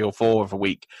QB3 or 4 of a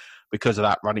week because of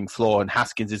that running floor. And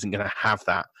Haskins isn't going to have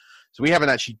that. So we haven't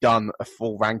actually done a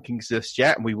full rankings just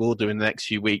yet, and we will do in the next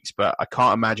few weeks, but I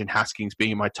can't imagine Haskins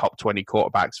being in my top 20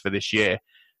 quarterbacks for this year.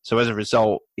 So as a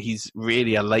result, he's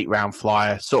really a late round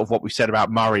flyer, sort of what we said about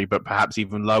Murray, but perhaps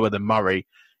even lower than Murray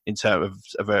in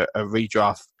terms of a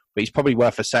redraft. But he's probably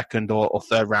worth a 2nd or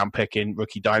 3rd round pick in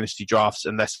rookie dynasty drafts,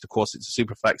 unless, of course, it's a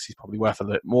super flex. He's probably worth a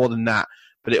little more than that.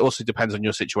 But it also depends on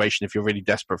your situation. If you're really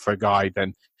desperate for a guy,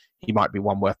 then he might be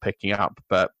one worth picking up.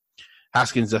 But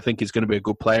Haskins, I think, is going to be a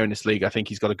good player in this league. I think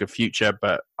he's got a good future,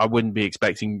 but I wouldn't be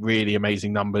expecting really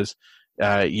amazing numbers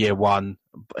year one,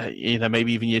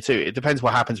 maybe even year two. It depends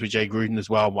what happens with Jay Gruden as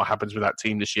well, and what happens with that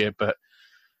team this year. But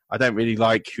I don't really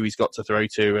like who he's got to throw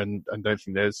to, and don't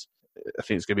think I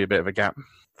think it's going to be a bit of a gap.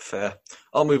 Fair.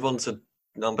 I'll move on to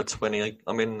number 28.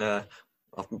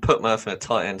 I've put Murph in a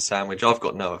tight end sandwich. I've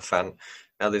got Noah Fant.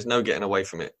 Now, there's no getting away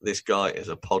from it. This guy is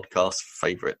a podcast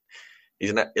favourite.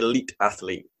 He's an elite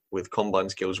athlete with combine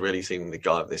skills, really seen the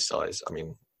guy of this size.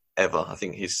 Ever. I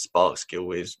think his spark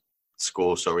score is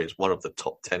one of the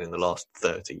top 10 in the last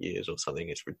 30 years or something.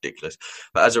 It's ridiculous.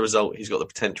 But as a result, he's got the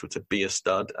potential to be a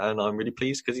stud, and I'm really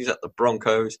pleased because he's at the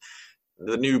Broncos.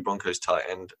 The new Broncos tight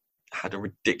end had a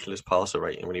ridiculous passer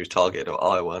rating when he was targeted at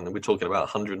Iowa, and we're talking about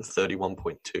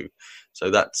 131.2. So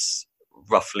that's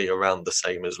roughly around the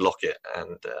same as Lockett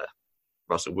and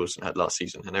Russell Wilson had last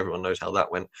season, and everyone knows how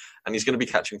that went. And he's going to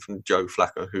be catching from Joe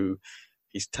Flacco, who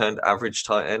he's turned average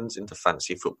tight ends into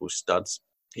fantasy football studs.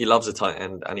 He loves a tight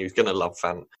end, and he's going to love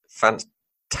Fant. Fant's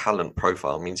talent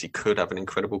profile means he could have an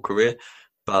incredible career,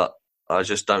 but I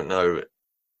just don't know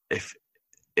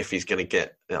if he's going to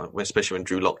get, especially when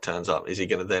Drew Lock turns up, is he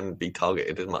going to then be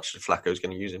targeted as much as Flacco's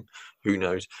going to use him? Who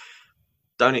knows?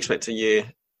 Don't expect a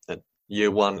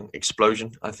year one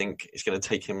explosion. I think it's going to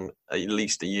take him at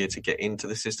least a year to get into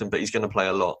the system, but he's going to play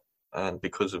a lot. And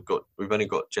because we've only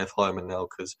got Jeff Hyman now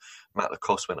because Matt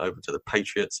Lacoste went over to the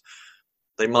Patriots,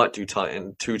 they might do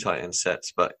two tight end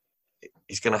sets, but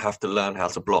he's going to have to learn how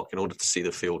to block in order to see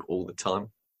the field all the time.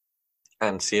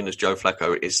 And seeing as Joe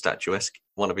Flacco is statuesque,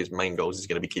 one of his main goals is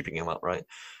going to be keeping him upright.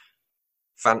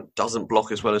 Fant doesn't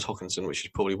block as well as Hockenson, which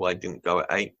is probably why he didn't go at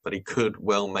 8, but he could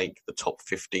well make the top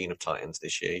 15 of tight ends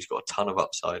this year. He's got a ton of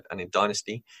upside, and in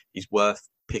Dynasty, he's worth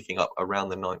picking up around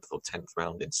the 9th or 10th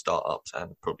round in startups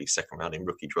and probably second round in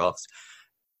rookie drafts.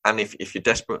 And if you're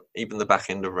desperate, even the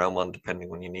back end of round 1, depending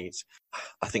on your needs,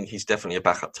 I think he's definitely a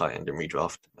backup tight end in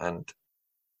redraft, and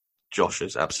Josh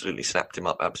has absolutely snapped him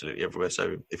up absolutely everywhere.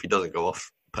 So if he doesn't go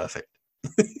off, perfect.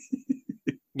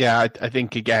 Yeah, I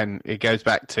think, again, it goes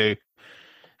back to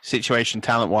situation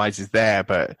talent-wise is there,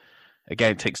 but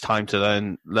again, it takes time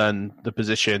to learn the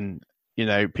position.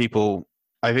 People,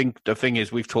 I think the thing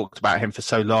is we've talked about him for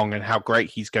so long and how great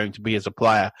he's going to be as a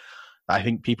player. I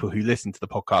think people who listen to the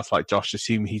podcast like Josh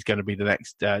assume he's going to be the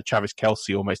next Travis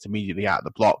Kelce almost immediately out of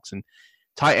the blocks. And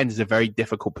tight end is a very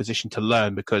difficult position to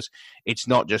learn because it's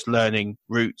not just learning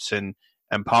routes and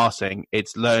passing.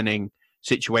 It's learning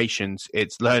situations.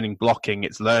 It's learning blocking.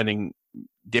 It's learning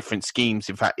different schemes.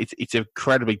 In fact, it's an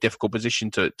incredibly difficult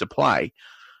position to play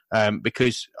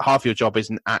because half your job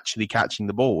isn't actually catching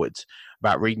the ball. It's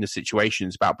about reading the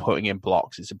situations, about putting in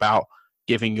blocks. It's about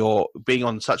being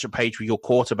on such a page with your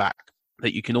quarterback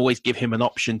that you can always give him an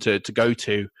option to go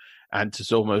to and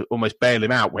to almost bail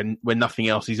him out when nothing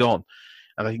else is on.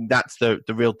 And I think that's the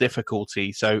real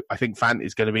difficulty. So I think Fant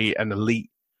is going to be an elite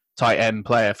tight end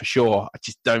player for sure. I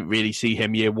just don't really see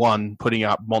him year one putting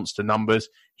up monster numbers.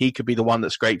 He could be the one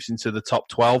that scrapes into the top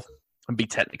 12 and be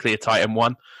technically a tight end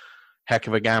 1. Heck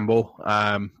of a gamble,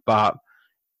 but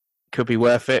could be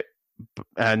worth it.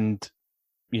 And,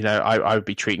 I would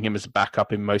be treating him as a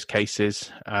backup in most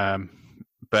cases.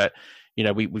 But,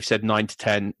 we've said 9 to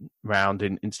 10 round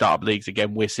in startup leagues.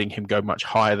 Again, we're seeing him go much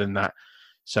higher than that.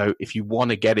 So if you want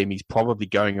to get him, he's probably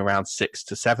going around 6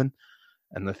 to 7.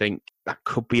 And I think that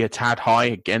could be a tad high.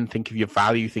 Again, think of your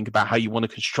value. Think about how you want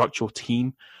to construct your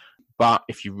team. But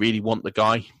if you really want the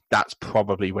guy, that's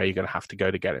probably where you're going to have to go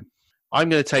to get him. I'm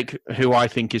going to take who I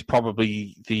think is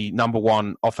probably the number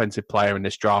 1 offensive player in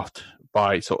this draft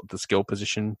by sort of the skill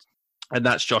position. And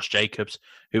that's Josh Jacobs,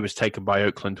 who was taken by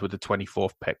Oakland with the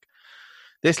 24th pick.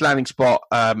 This landing spot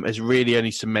has really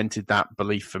only cemented that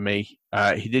belief for me.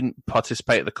 He didn't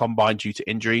participate at the combine due to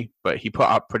injury, but he put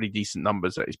up pretty decent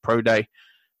numbers at his pro day.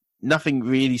 Nothing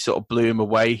really sort of blew him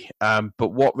away. But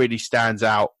what really stands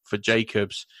out for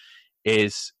Jacobs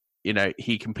is,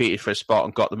 he competed for a spot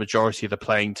and got the majority of the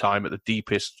playing time at the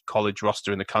deepest college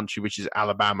roster in the country, which is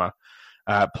Alabama,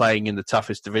 playing in the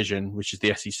toughest division, which is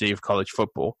the SEC of college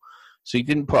football. So he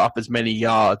didn't put up as many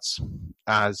yards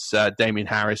as Damian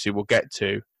Harris, who we'll get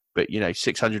to. But,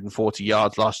 640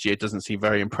 yards last year doesn't seem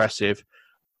very impressive.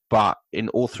 But in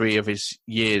all 3 of his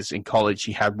years in college,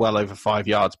 he had well over 5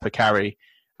 yards per carry.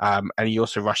 And he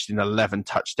also rushed in 11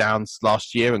 touchdowns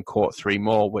last year and caught 3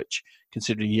 more, which,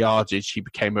 considering yardage, he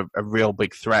became a real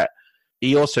big threat.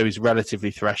 He also is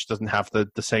relatively fresh, doesn't have the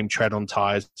same tread on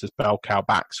tires as bell cow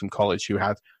backs from college who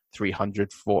had 300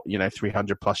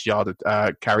 plus yard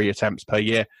carry attempts per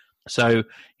year. So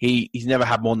he's never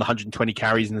had more than 120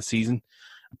 carries in the season.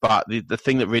 But the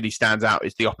thing that really stands out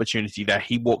is the opportunity there.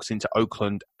 He walks into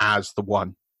Oakland as the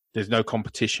one. There's no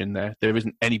competition there. There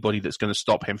isn't anybody that's going to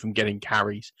stop him from getting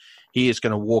carries. He is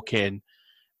going to walk in,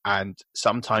 and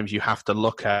sometimes you have to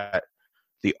look at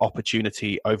the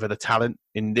opportunity over the talent.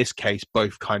 In this case,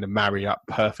 both kind of marry up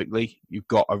perfectly. You've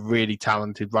got a really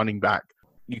talented running back.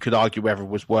 You could argue whether it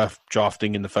was worth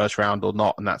drafting in the first round or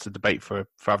not, and that's a debate for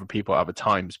other people at other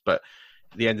times. But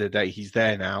at the end of the day, he's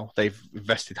there now. They've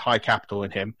invested high capital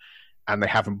in him, and they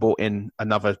haven't brought in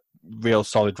another real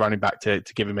solid running back to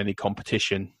give him any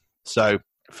competition. So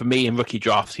for me, in rookie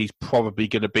drafts, he's probably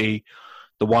going to be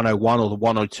the 101 or the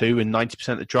 102 in 90%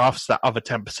 of the drafts. That other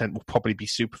 10% will probably be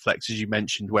super flex, as you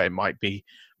mentioned, where it might be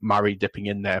Murray dipping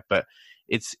in there. But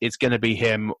it's going to be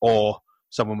him or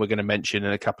someone we're going to mention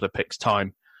in a couple of picks'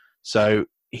 time. So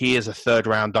he is a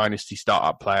third-round dynasty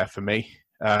startup player for me.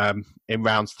 In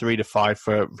rounds 3 to 5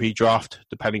 for redraft,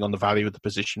 depending on the value of the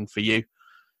position for you.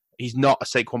 He's not a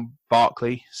Saquon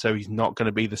Barkley, so he's not going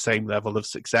to be the same level of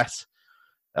success.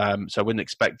 So I wouldn't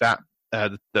expect that.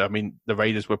 The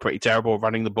Raiders were pretty terrible at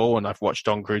running the ball, and I've watched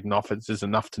John Gruden offenses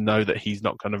enough to know that he's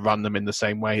not going to run them in the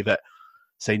same way that,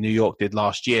 say, New York did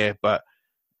last year. But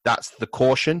that's the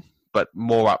caution, but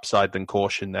more upside than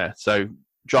caution there. So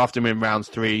draft him in rounds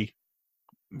 3,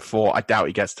 4. I doubt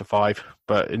he gets to 5,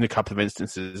 but in a couple of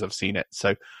instances I've seen it.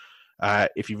 So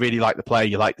if you really like the player,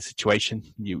 you like the situation,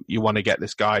 you want to get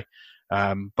this guy.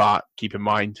 But keep in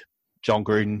mind, John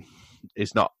Gruden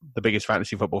is not the biggest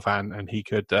fantasy football fan, and he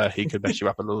could mess you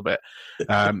up a little bit.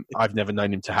 I've never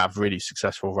known him to have really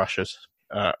successful rushers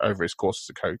over his course as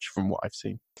a coach, from what I've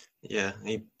seen. Yeah,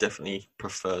 he definitely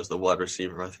prefers the wide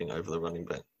receiver, I think, over the running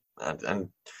back. And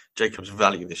Jacobs'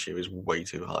 value this year is way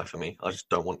too high for me. I just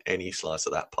don't want any slice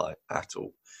of that pie at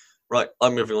all. Right,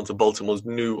 I'm moving on to Baltimore's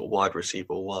new wide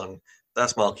receiver 1.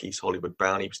 That's Marquise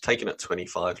Hollywood-Brown. He was taken at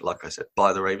 25, like I said,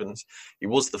 by the Ravens. He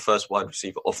was the first wide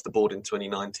receiver off the board in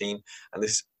 2019, and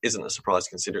this isn't a surprise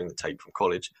considering the tape from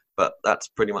college, but that's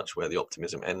pretty much where the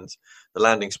optimism ends. The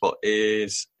landing spot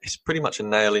is pretty much a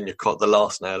nail in your the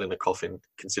last nail in the coffin,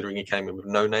 considering he came in with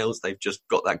no nails. They've just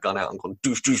got that gun out and gone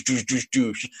douche, douche, douche, douche,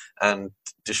 douche, and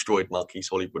destroyed Marquise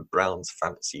Hollywood-Brown's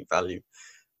fantasy value.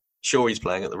 Sure, he's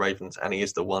playing at the Ravens, and he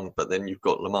is the one, but then you've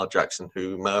got Lamar Jackson,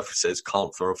 who Murph says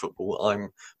can't throw a football.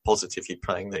 I'm positively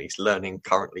praying that he's learning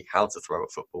currently how to throw a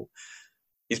football.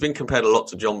 He's been compared a lot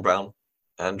to John Brown,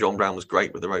 and John Brown was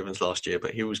great with the Ravens last year,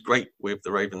 but he was great with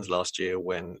the Ravens last year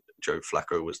when Joe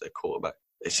Flacco was their quarterback.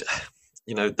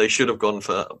 They should have gone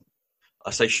for, I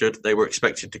say should, they were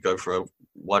expected to go for a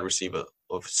wide receiver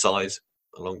of size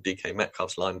along DK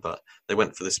Metcalf's line, but they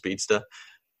went for the speedster.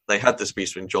 They had the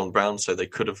speedster in John Brown, so they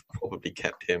could have probably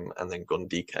kept him and then gone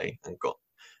DK and got,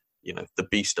 the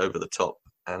beast over the top,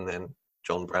 and then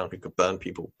John Brown who could burn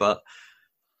people. But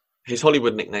his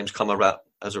Hollywood nicknames come about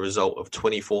as a result of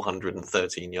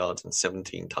 2,413 yards and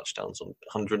 17 touchdowns on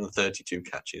 132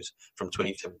 catches from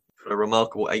 2010, a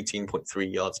remarkable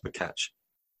 18.3 yards per catch,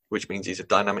 which means he's a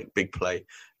dynamic big play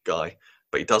guy,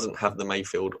 but he doesn't have the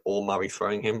Mayfield or Murray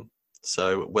throwing him.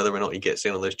 So whether or not he gets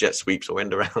in on those jet sweeps or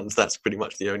end arounds, that's pretty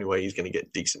much the only way he's going to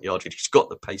get decent yardage. He's got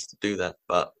the pace to do that,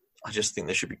 but I just think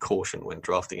there should be caution when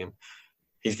drafting him.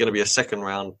 He's going to be a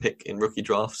second-round pick in rookie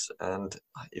drafts, and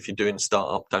if you're doing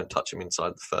startup, don't touch him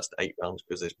inside the first 8 rounds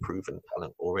because there's proven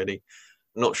talent already.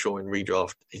 I'm not sure in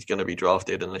redraft he's going to be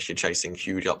drafted unless you're chasing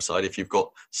huge upside. If you've got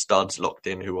studs locked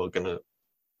in who are going to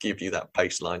give you that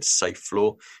baseline safe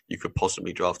floor, you could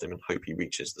possibly draft him and hope he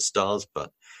reaches the stars,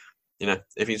 but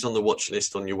if he's on the watch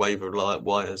list on your waiver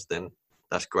wires, then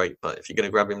that's great. But if you're going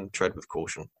to grab him, tread with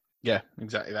caution. Yeah,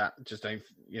 exactly that. Just don't,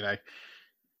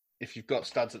 if you've got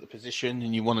studs at the position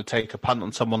and you want to take a punt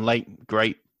on someone late,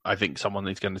 great. I think someone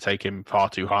is going to take him far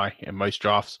too high in most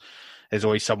drafts. There's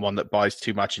always someone that buys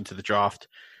too much into the draft.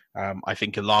 I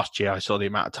think in last year I saw the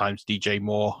amount of times DJ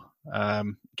Moore,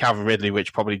 Calvin Ridley,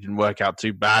 which probably didn't work out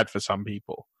too bad for some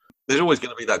people. There's always going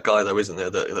to be that guy, though, isn't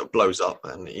there, that blows up.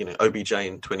 And, OBJ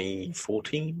in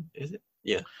 2014, is it?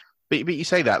 Yeah. But you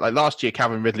say that. Like last year,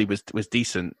 Calvin Ridley was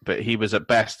decent, but he was at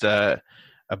best a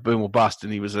boom or bust,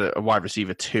 and he was a wide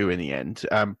receiver 2 in the end,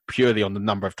 purely on the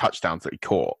number of touchdowns that he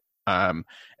caught.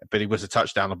 But he was a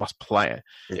touchdown or bust player.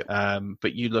 Yeah.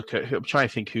 But you look at, I'm trying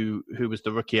to think who was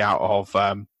the rookie out of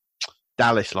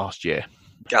Dallas last year.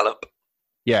 Gallup.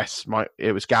 Yes,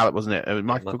 it was Gallup, wasn't it? It was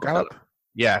Michael Gallup?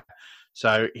 Yeah.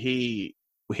 So he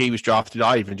was drafted.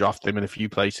 I even drafted him in a few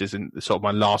places in sort of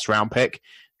my last round pick.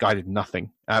 Guy did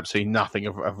nothing, absolutely nothing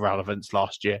of relevance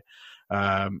last year.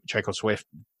 Tre'Quan Swift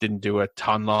didn't do a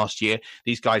ton last year.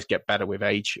 These guys get better with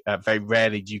age. Very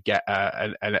rarely do you get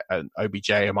an OBJ,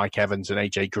 a Mike Evans, and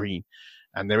AJ Green.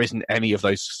 And there isn't any of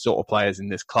those sort of players in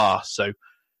this class. So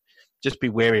just be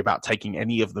wary about taking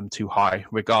any of them too high,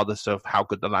 regardless of how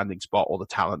good the landing spot or the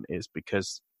talent is,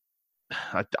 because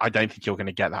I don't think you're going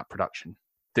to get that production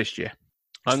this year.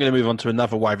 I'm going to move on to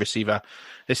another wide receiver.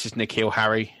 This is N'Keal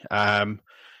Harry.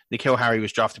 N'Keal Harry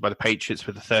was drafted by the Patriots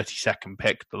with the 32nd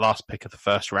pick, the last pick of the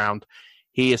first round.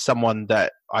 He is someone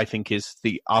that I think is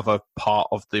the other part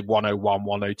of the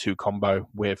 101-102 combo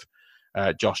with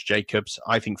Josh Jacobs.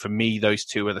 I think for me, those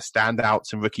two are the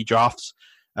standouts in rookie drafts,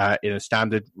 in a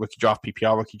standard rookie draft,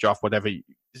 PPR rookie draft, whatever.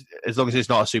 As long as it's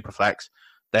not a super flex,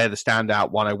 they're the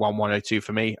standout 101-102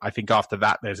 for me. I think after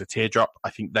that, there's a teardrop.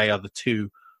 I think they are the two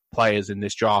players in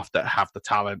this draft that have the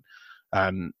talent,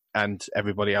 and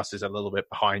everybody else is a little bit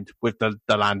behind with the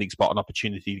landing spot and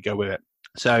opportunity to go with it.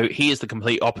 So he is the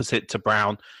complete opposite to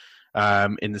Brown,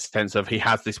 in the sense of he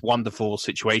has this wonderful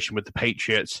situation with the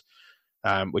Patriots,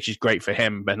 which is great for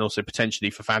him and also potentially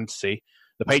for fantasy.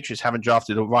 The Patriots haven't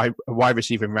drafted a wide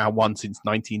receiver in round one since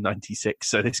 1996,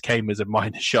 so this came as a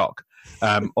minor shock.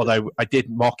 Although I did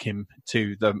mock him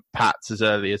to the Pats as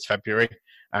early as February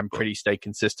and pretty stay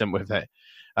consistent with it.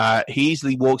 He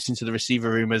easily walks into the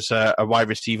receiver room as a wide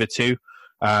receiver too,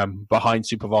 behind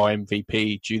Super Bowl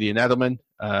MVP Julian Edelman.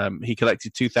 He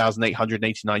collected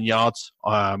 2,889 yards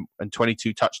and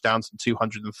 22 touchdowns and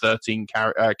 213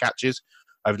 catches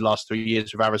over the last 3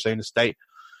 years with Arizona State.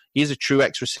 He is a true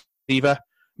X receiver.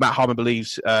 Matt Harmon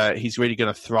believes he's really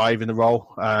going to thrive in the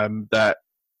role that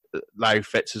Larry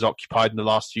Fitz has occupied in the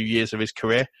last few years of his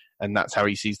career, and that's how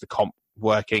he sees the comp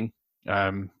working.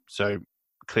 So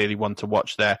clearly one to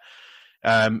watch there.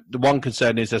 The one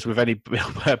concern is, as with any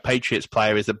Patriots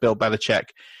player, is that Bill Belichick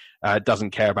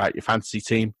doesn't care about your fantasy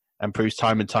team and proves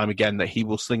time and time again that he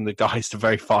will sling the guys to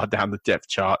very far down the depth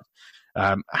chart.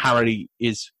 Harry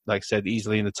is, like I said,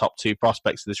 easily in the top two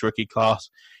prospects of this rookie class.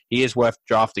 He is worth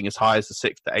drafting as high as the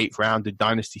 6th to 8th round in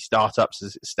dynasty startups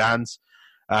as it stands.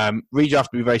 Redraft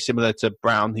will be very similar to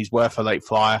Brown. He's worth a late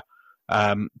flyer.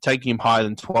 Taking him higher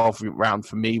than 12th round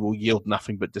for me will yield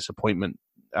nothing but disappointment.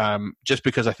 Just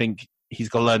because I think he's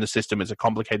got to learn the system. It's a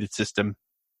complicated system.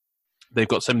 They've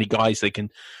got so many guys they can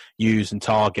use and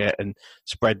target and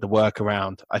spread the work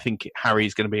around. I think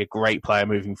Harry's going to be a great player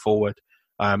moving forward.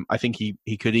 I think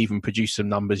he could even produce some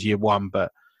numbers year one,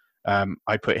 but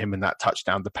I put him in that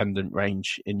touchdown dependent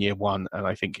range in year one, and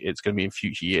I think it's going to be in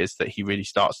future years that he really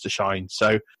starts to shine.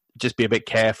 So just be a bit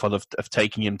careful of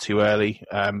taking him too early.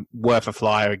 Worth a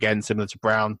flyer, again, similar to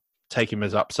Brown. Take him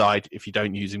as upside. If you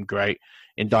don't use him, great.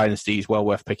 In Dynasty, he's well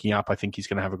worth picking up. I think he's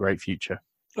going to have a great future.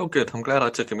 Oh, good. I'm glad I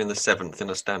took him in the 7th in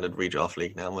a standard redraft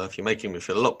league now, Murph. You're making me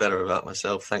feel a lot better about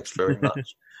myself. Thanks very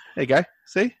much. There you go.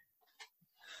 See?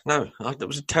 No, that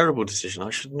was a terrible decision. I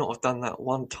should not have done that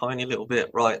one tiny little bit.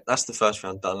 Right, that's the first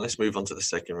round done. Let's move on to the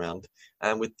second round.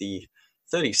 And with the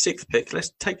 36th pick,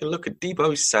 let's take a look at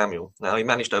Deebo Samuel. Now, he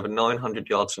managed over 900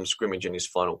 yards from scrimmage in his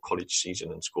final college season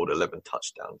and scored 11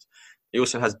 touchdowns. He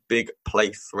also has big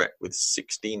play threat with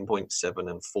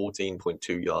 16.7 and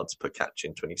 14.2 yards per catch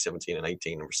in 2017 and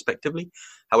 18, respectively.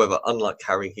 However, unlike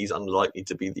Harry, he's unlikely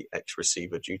to be the X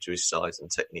receiver due to his size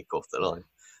and technique off the line.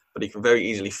 But he can very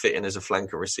easily fit in as a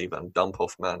flanker receiver and dump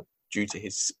off man due to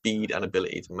his speed and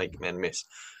ability to make men miss.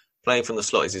 Playing from the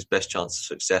slot is his best chance of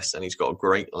success, and he's got a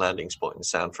great landing spot in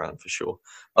San Fran for sure.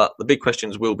 But the big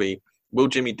questions will be, will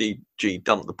Jimmy G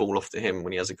dump the ball off to him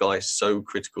when he has a guy so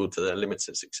critical to their limits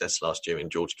of success last year in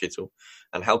George Kittle?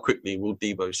 And how quickly will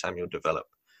Deebo Samuel develop?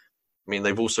 I mean,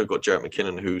 they've also got Jerick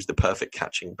McKinnon, who's the perfect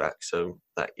catching back, so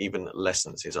that even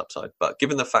lessens his upside. But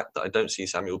given the fact that I don't see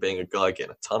Samuel being a guy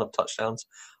getting a ton of touchdowns,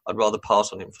 I'd rather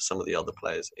pass on him for some of the other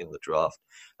players in the draft.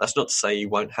 That's not to say he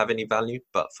won't have any value,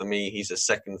 but for me, he's a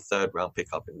 2nd, 3rd round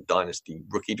pickup in dynasty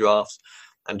rookie drafts.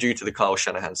 And due to the Kyle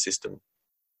Shanahan system,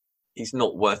 he's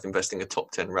not worth investing a top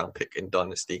 10 round pick in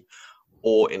dynasty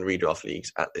or in redraft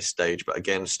leagues at this stage. But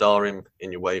again, star him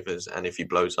in your waivers, and if he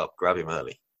blows up, grab him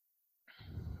early.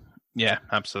 Yeah,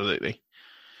 absolutely.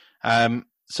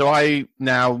 So I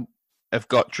now have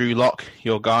got Drew Lock,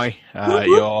 your guy,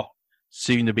 your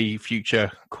soon-to-be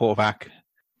future quarterback.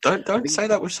 Don't say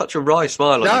that with such a wry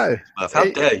smile. No, how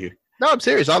dare you? No, I'm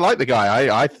serious. I like the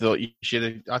guy. I thought you should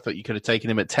have. I thought you could have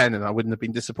taken him at 10, and I wouldn't have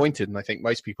been disappointed. And I think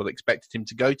most people expected him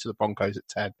to go to the Broncos at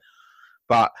 10,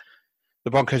 but the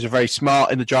Broncos are very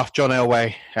smart in the draft. John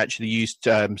Elway actually used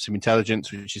some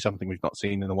intelligence, which is something we've not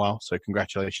seen in a while. So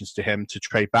congratulations to him to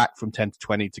trade back from 10 to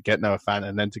 20 to get Noah Fant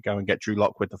and then to go and get Drew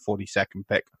Lock with the 42nd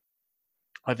pick.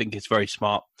 I think it's very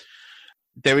smart.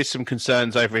 There is some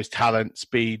concerns over his talent,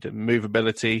 speed, and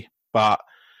movability,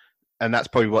 and that's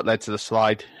probably what led to the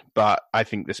slide. But I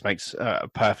think this makes a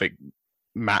perfect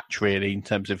match, really, in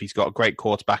terms of he's got a great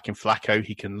quarterback in Flacco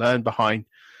he can learn behind.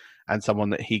 and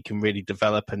someone that he can really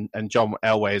develop. And John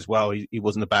Elway as well, he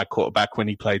wasn't a bad quarterback when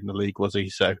he played in the league, was he?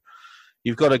 So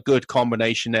you've got a good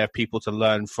combination there of people to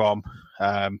learn from,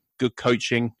 good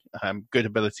coaching, good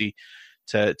ability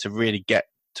to really get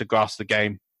to grasp the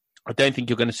game. I don't think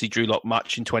you're going to see Drew Lock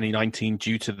much in 2019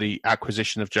 due to the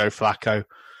acquisition of Joe Flacco.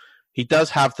 He does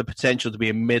have the potential to be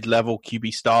a mid-level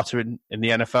QB starter in the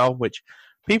NFL, which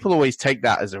people always take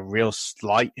that as a real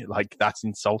slight, like that's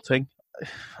insulting.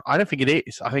 I don't think it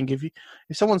is. I think if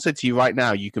someone said to you right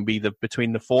now, you can be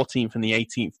between the 14th and the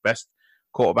 18th best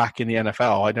quarterback in the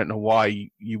NFL, I don't know why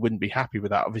you wouldn't be happy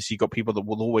with that. Obviously, you've got people that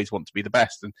will always want to be the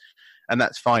best, and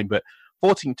that's fine. But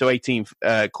 14th to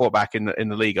 18th quarterback in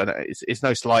the league, it's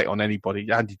no slight on anybody.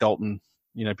 Andy Dalton,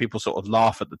 people sort of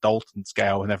laugh at the Dalton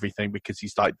scale and everything because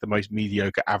he's like the most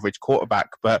mediocre average quarterback.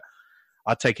 But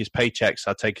I'd take his paychecks,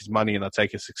 I'd take his money, and I'd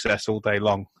take his success all day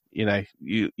long.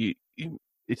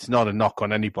 It's not a knock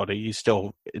on anybody. He's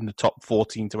still in the top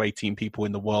 14 to 18 people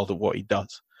in the world at what he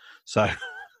does. So,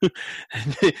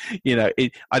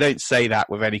 I don't say that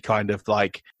with any kind of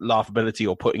like laughability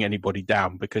or putting anybody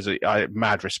down, because I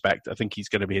mad respect. I think he's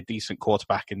going to be a decent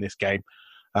quarterback in this game,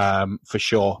 for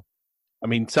sure. I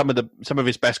mean, some of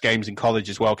his best games in college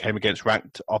as well came against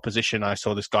ranked opposition. I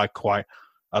saw this guy quite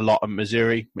a lot at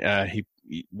Missouri. He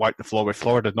wiped the floor with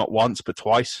Florida not once but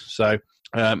twice. So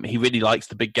he really likes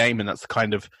the big game, and that's the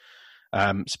kind of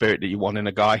spirit that you want in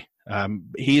a guy.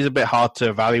 He's a bit hard to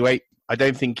evaluate. I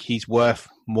don't think he's worth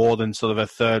more than sort of a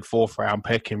third, fourth round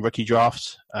pick in rookie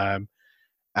drafts.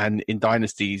 And in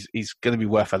dynasties, he's going to be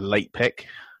worth a late pick.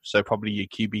 So probably your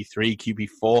QB3,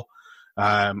 QB4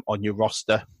 on your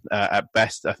roster at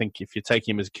best. I think if you're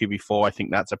taking him as a QB4, I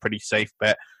think that's a pretty safe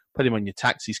bet. Put him on your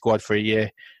taxi squad for a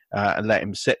year and let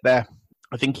him sit there.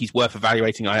 I think he's worth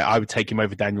evaluating. I would take him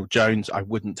over Daniel Jones. I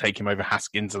wouldn't take him over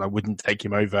Haskins, and I wouldn't take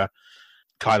him over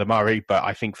Kyler Murray. But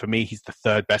I think for me, he's the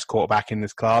third best quarterback in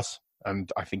this class,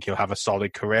 and I think he'll have a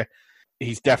solid career.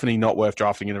 He's definitely not worth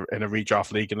drafting in a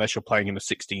redraft league unless you're playing in a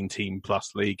 16-team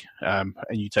plus league, and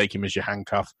you take him as your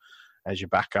handcuff, as your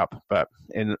backup. But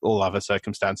in all other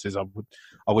circumstances, I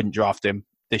wouldn't draft him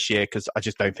this year because I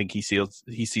just don't think he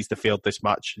sees the field this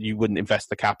much. You wouldn't invest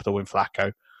the capital in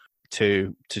Flacco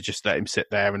to just let him sit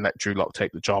there and let Drew Lock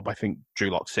take the job. I think Drew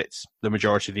Lock sits the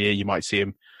majority of the year. You might see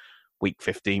him week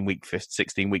 15, week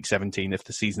 16, week 17 if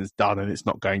the season's done and it's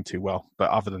not going too well.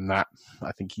 But other than that,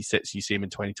 I think he sits. You see him in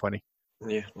 2020.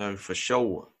 Yeah, no, for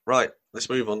sure. Right, let's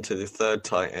move on to the third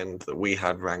tight end that we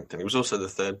had ranked, and he was also the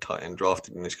third tight end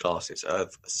drafted in this class. It's Irv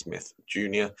Smith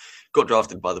Jr. Got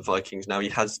drafted by the Vikings. Now he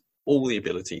has all the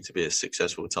ability to be a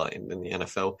successful tight end in the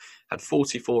NFL. Had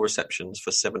 44 receptions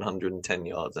for 710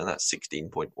 yards, and that's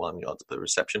 16.1 yards per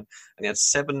reception. And he had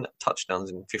 7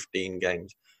 touchdowns in 15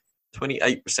 games.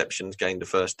 28 receptions gained a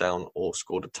first down or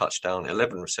scored a touchdown.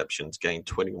 11 receptions gained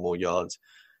 20 or more yards.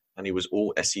 And he was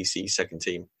all SEC second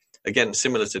team. Again,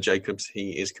 similar to Jacobs,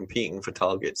 he is competing for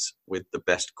targets with the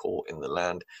best core in the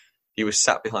land. He was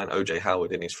sat behind O.J.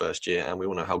 Howard in his first year, and we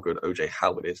all know how good O.J.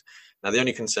 Howard is. Now, the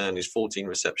only concern is 14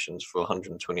 receptions for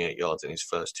 128 yards in his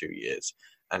first 2 years,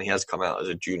 and he has come out as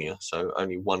a junior, so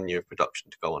only 1 year of production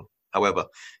to go on. However,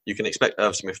 you can expect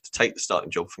Irv Smith to take the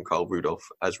starting job from Kyle Rudolph,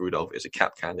 as Rudolph is a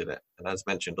cap candidate, and as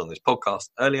mentioned on this podcast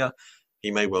earlier, he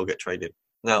may well get traded.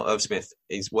 Now, Irv Smith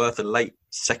is worth a late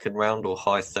second round or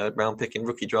high third round pick in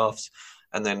rookie drafts,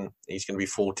 and then he's going to be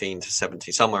 14 to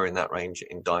 70, somewhere in that range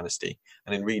in Dynasty.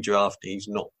 And in redraft, he's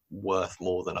not worth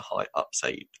more than a high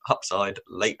upside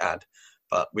late add.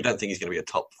 But we don't think he's going to be a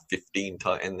top 15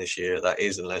 tight end this year. That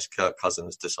is, unless Kirk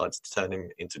Cousins decides to turn him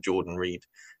into Jordan Reed.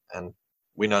 And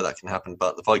we know that can happen.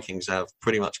 But the Vikings have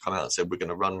pretty much come out and said, we're going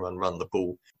to run the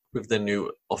ball with their new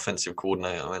offensive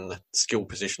coordinator and the skill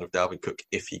position of Dalvin Cook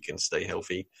if he can stay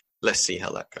healthy. Let's see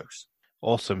how that goes.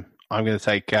 Awesome. I'm going to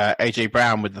take A.J.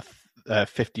 Brown with the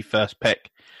 51st pick.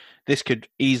 This could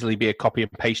easily be a copy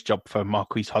and paste job for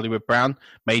Marquise Hollywood Brown,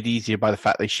 made easier by the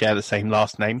fact they share the same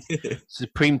last name.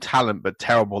 Supreme talent, but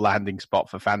terrible landing spot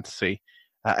for fantasy.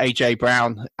 A.J.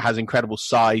 Brown has incredible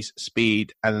size,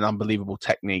 speed, and an unbelievable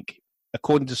technique.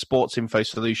 According to Sports Info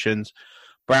Solutions,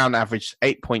 Brown averaged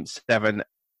 8.7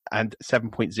 and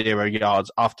 7.0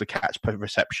 yards after catch per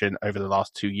reception over the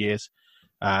last 2 years.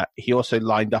 He also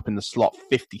lined up in the slot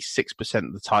 56%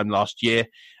 of the time last year,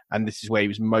 and this is where he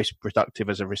was most productive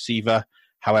as a receiver.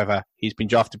 However, he's been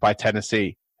drafted by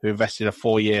Tennessee, who invested a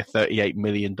 4-year, $38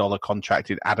 million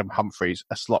contract in Adam Humphries,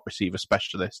 a slot receiver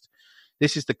specialist.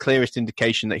 This is the clearest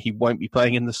indication that he won't be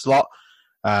playing in the slot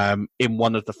in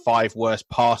one of the 5 worst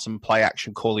pass and play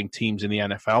action calling teams in the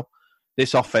NFL.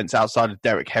 This offense outside of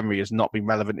Derrick Henry has not been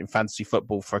relevant in fantasy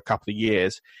football for a couple of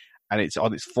years, and it's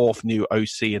on its fourth new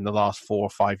OC in the last 4 or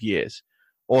 5 years.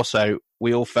 Also,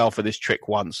 we all fell for this trick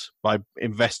once by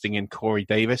investing in Corey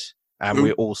Davis, and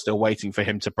we're all still waiting for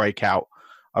him to break out.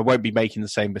 I won't be making the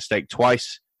same mistake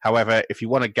twice. However, if you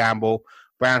want to gamble,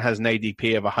 Brown has an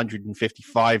ADP of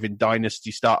 155 in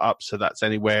Dynasty startups, so that's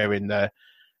anywhere in the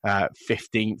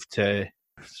 15th to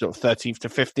sort of 13th to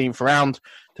 15th round,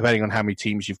 depending on how many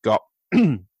teams you've got.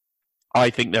 I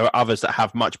think there are others that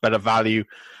have much better value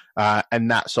in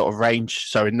that sort of range.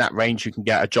 So in that range, you can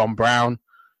get a John Brown,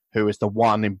 who is the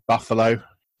 1 in Buffalo. You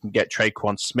can get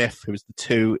Traquan Smith, who is the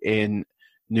 2 in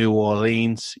New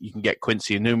Orleans. You can get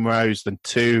Quincy Enumero, the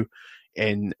 2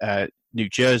 in New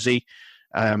Jersey.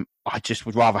 I just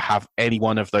would rather have any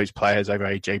one of those players over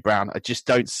AJ Brown. I just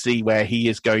don't see where he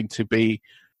is going to be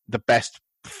the best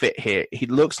fit here. He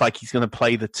looks like he's going to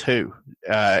play the 2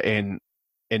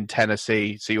 in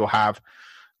Tennessee. So you'll have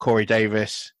Corey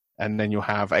Davis, and then you'll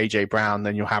have AJ Brown,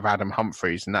 then you'll have Adam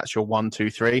Humphries, and that's your 1, 2,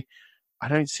 3. I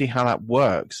don't see how that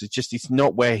works. It's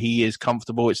not where he is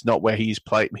comfortable. It's not where he's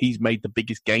played. He's made the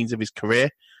biggest gains of his career.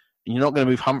 And you're not going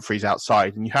to move Humphries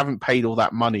outside, and you haven't paid all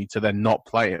that money to then not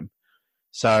play him.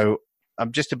 So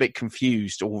I'm just a bit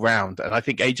confused all round. And I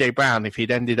think AJ Brown, if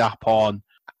he'd ended up on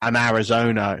an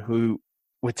Arizona, who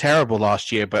were terrible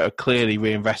last year but are clearly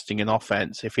reinvesting in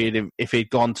offense, if he'd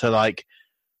gone to like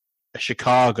a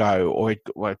Chicago, or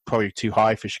probably too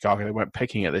high for Chicago, they weren't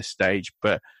picking at this stage,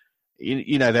 but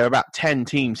you know, there are about 10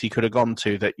 teams he could have gone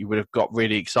to that you would have got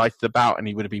really excited about, and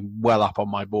he would have been well up on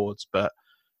my boards, but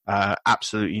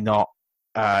absolutely not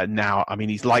now. I mean,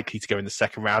 he's likely to go in the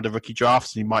second round of rookie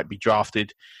drafts, and he might be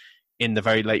drafted in the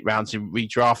very late rounds in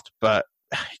redraft, but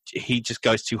he just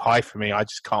goes too high for me. I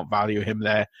just can't value him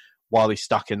there while he's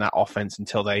stuck in that offense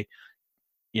until they,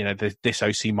 you know, this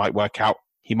OC might work out.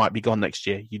 He might be gone next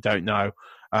year. You don't know.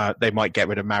 They might get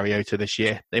rid of Mariota this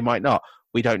year. They might not.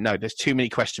 We don't know. There's too many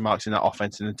question marks in that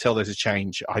offense, and until there's a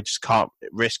change, I just can't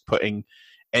risk putting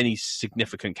any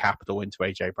significant capital into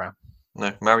AJ Brown.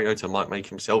 No, Mariota might make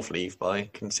himself leave by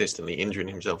consistently injuring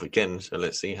himself again, so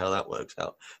let's see how that works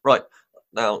out. Right,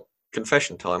 now,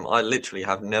 confession time. I literally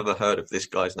have never heard of this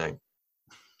guy's name.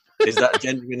 Is that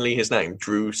genuinely his name?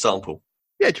 Drew Sample?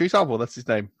 Yeah, Drew Sample, that's his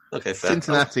name. Okay, fair.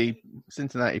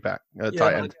 Cincinnati back,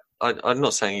 tight end. I'm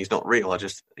not saying he's not real.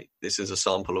 This is a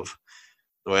sample of...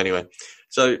 Well, anyway,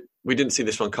 so we didn't see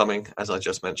this one coming, as I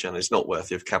just mentioned. It's not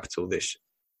worth your capital this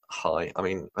high. I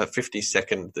mean, at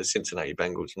 52nd, the Cincinnati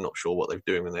Bengals, I'm not sure what they're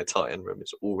doing in their tight end room.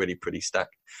 It's already pretty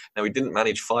stacked. Now, he didn't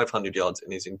manage 500 yards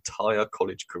in his entire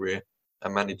college career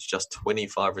and managed just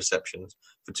 25 receptions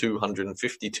for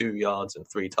 252 yards and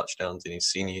 3 touchdowns in his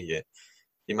senior year.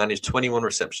 He managed 21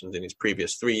 receptions in his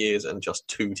previous 3 years and just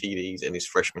 2 TDs in his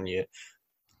freshman year.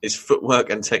 His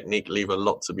footwork and technique leave a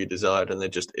lot to be desired, and there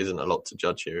just isn't a lot to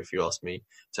judge here, if you ask me.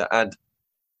 To add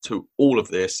to all of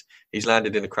this, he's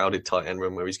landed in a crowded tight end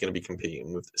room where he's going to be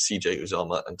competing with CJ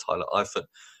Uzomah and Tyler Eifert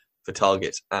for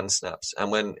targets and snaps.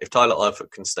 And if Tyler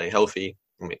Eifert can stay healthy,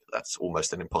 I mean, that's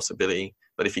almost an impossibility.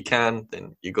 But if he can,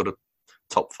 then you've got a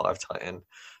top 5 tight end.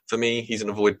 For me, he's an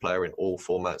avoid player in all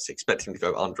formats. Expect him to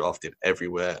go undrafted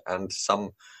everywhere. And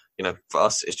for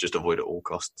us, it's just avoid at all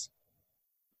costs.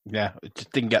 Yeah,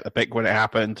 just didn't get the pick when it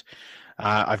happened.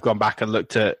 I've gone back and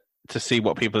looked to see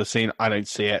what people have seen. I don't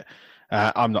see it.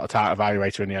 I'm not a talent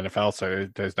evaluator in the NFL, so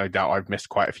there's no doubt I've missed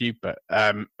quite a few, but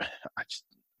I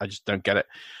just don't get it.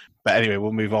 But anyway,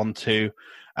 we'll move on to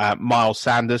Miles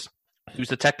Sanders, who's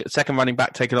the second running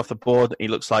back taken off the board. He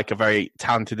looks like a very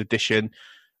talented addition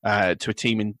to a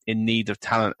team in need of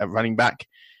talent at running back.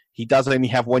 He does only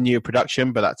have 1 year of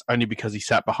production, but that's only because he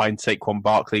sat behind Saquon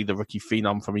Barkley, the rookie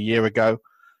phenom from a year ago.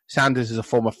 Sanders is a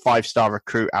former 5-star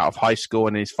recruit out of high school,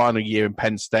 and in his final year in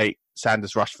Penn State,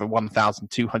 Sanders rushed for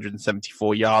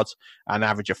 1,274 yards, an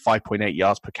average of 5.8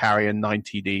 yards per carry and 9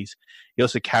 TDs. He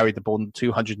also carried the ball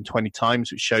 220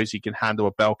 times, which shows he can handle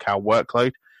a bell cow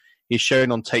workload. He's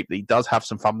shown on tape that he does have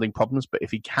some fumbling problems, but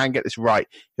if he can get this right,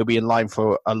 he'll be in line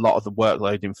for a lot of the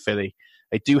workload in Philly.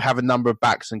 They do have a number of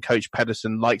backs, and Coach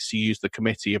Pedersen likes to use the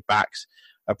committee of backs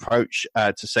approach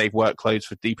to save workloads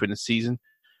for deeper in the season.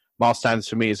 Miles Sanders,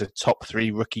 for me, is a top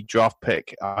 3 rookie draft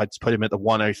pick. I'd put him at the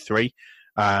 103,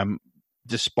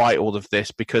 despite all of this,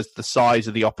 because the size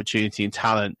of the opportunity and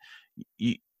talent,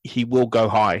 he will go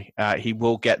high. He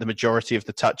will get the majority of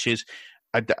the touches.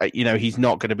 He's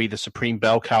not going to be the supreme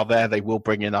bell cow there. They will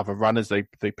bring in other runners. They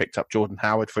picked up Jordan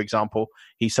Howard, for example.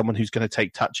 He's someone who's going to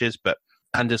take touches, but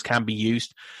Sanders can be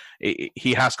used.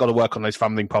 He has got to work on those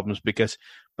fumbling problems because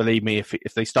believe me,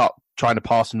 if they start trying to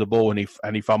pass him the ball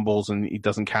and he fumbles and he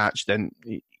doesn't catch, then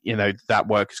that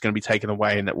work is going to be taken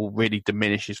away, and it will really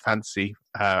diminish his fantasy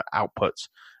outputs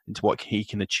into what he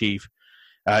can achieve.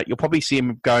 You'll probably see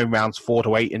him going rounds 4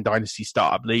 to 8 in dynasty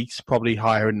startup leagues, probably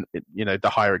higher, and the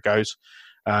higher it goes,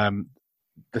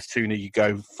 the sooner you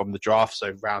go from the draft.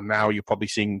 So round now, you're probably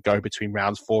seeing go between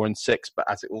rounds 4 and 6, but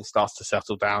as it all starts to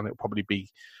settle down, it'll probably be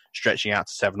stretching out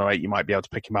to 7 or 8. You might be able to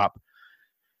pick him up.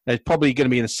 There's probably going to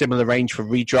be in a similar range for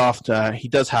redraft. He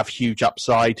does have huge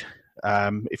upside.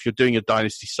 If you're doing your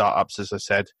dynasty startups, as I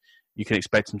said, you can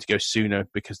expect him to go sooner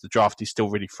because the draft is still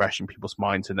really fresh in people's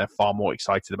minds and they're far more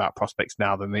excited about prospects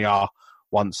now than they are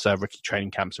once rookie training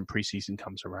camps and preseason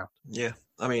comes around. Yeah,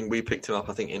 I mean, we picked him up,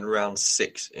 I think, in round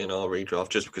 6 in our redraft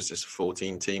just because it's a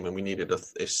 14 team and we needed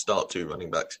a start 2 running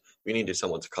backs. We needed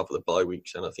someone to cover the bye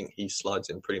weeks, and I think he slides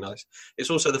in pretty nice. It's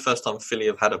also the first time Philly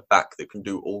have had a back that can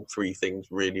do all 3 things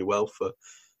really well for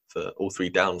all 3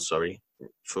 downs,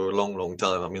 for a long, long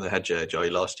time. I mean, they had J.J.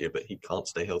 last year, but he can't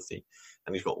stay healthy,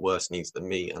 and he's got worse needs than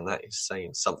me, and that is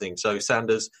saying something. So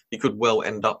Sanders, he could well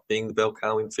end up being the bell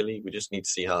cow in Philly. We just need to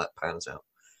see how that pans out.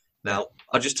 Now,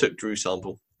 I just took Drew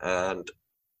Sample, and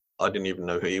I didn't even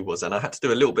know who he was, and I had to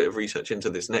do a little bit of research into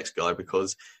this next guy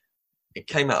because it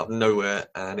came out of nowhere,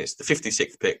 and it's the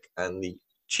 56th pick, and the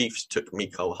Chiefs took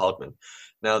Mecole Hardman.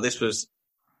 Now, this was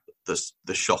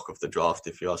the shock of the draft,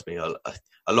 if you ask me.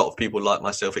 A lot of people like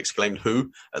myself exclaimed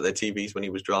who at their TVs when he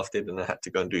was drafted, and I had to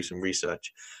go and do some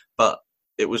research. But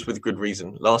it was with good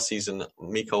reason. Last season,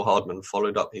 Mecole Hardman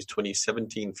followed up his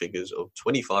 2017 figures of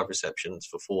 25 receptions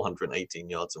for 418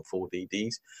 yards and 4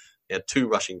 DDs. He had 2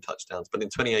 rushing touchdowns, but in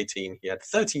 2018, he had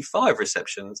 35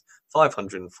 receptions,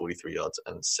 543 yards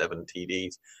and 7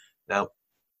 TDs. Now,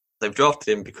 they've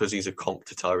drafted him because he's a comp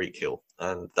to Tyreek Hill,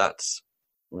 and that's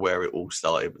where it all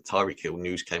started. But Tyreek Hill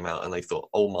news came out and they thought,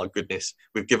 oh my goodness,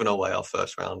 we've given away our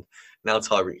first round. Now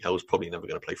Tyreek Hill's probably never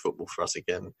going to play football for us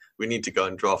again. We need to go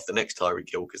and draft the next Tyreek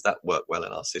Hill because that worked well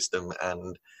in our system.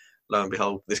 And lo and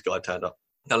behold, this guy turned up.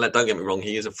 Now, don't get me wrong,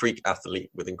 he is a freak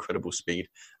athlete with incredible speed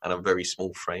and a very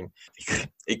small frame.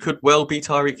 He could well be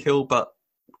Tyreek Hill, but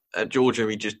at Georgia,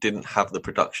 he just didn't have the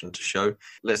production to show.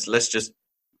 Let's just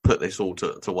put this all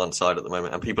to one side at the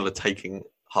moment. And people are taking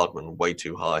Hardman way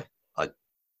too high.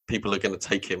 People are going to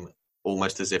take him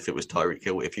almost as if it was Tyreek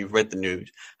Hill. If you've read the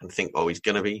news and think, oh, he's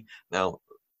going to be. Now,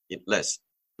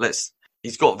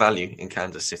 he's got value in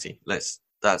Kansas City.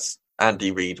 That's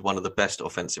Andy Reid, one of the best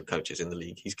offensive coaches in the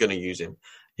league. He's going to use him.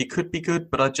 He could be good,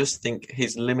 but I just think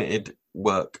his limited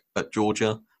work at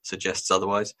Georgia suggests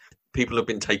otherwise. People have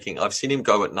been I've seen him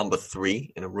go at number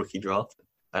 3 in a rookie draft,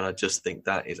 and I just think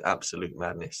that is absolute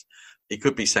madness. He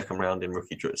could be second round in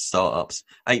rookie startups,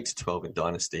 8 to 12 in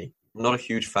dynasty. I'm not a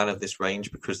huge fan of this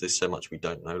range because there's so much we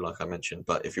don't know, like I mentioned.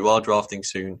 But if you are drafting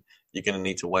soon, you're going to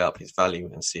need to weigh up his value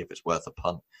and see if it's worth a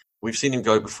punt. We've seen him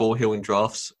go before Hill in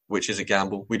drafts, which is a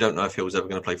gamble. We don't know if Hill's ever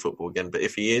going to play football again. But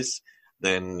if he is,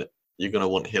 then you're going to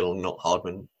want Hill, not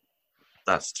Hardman.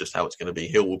 That's just how it's going to be.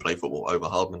 Hill will play football over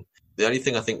Hardman. The only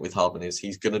thing I think with Hardman is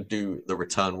he's going to do the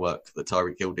return work that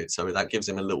Tyreek Hill did. So that gives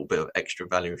him a little bit of extra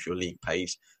value if your league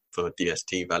pays for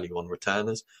DST value on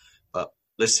returners. But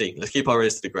let's see. Let's keep our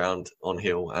ears to the ground on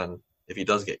Hill. And if he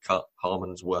does get cut,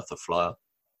 Hardman's worth a flyer.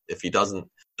 If he doesn't,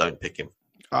 don't pick him.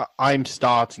 I'm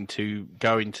starting to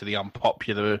go into the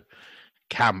unpopular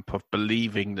camp of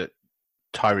believing that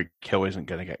Tyreek Hill isn't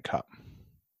going to get cut.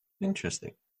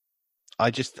 Interesting. I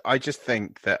just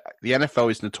think that the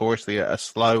NFL is notoriously a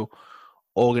slow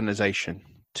organization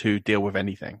to deal with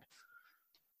anything.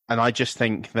 And I just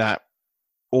think that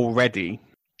already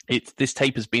this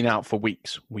tape has been out for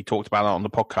weeks. We talked about it on the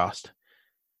podcast.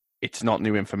 It's not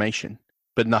new information,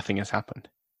 but nothing has happened,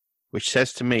 which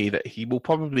says to me that he will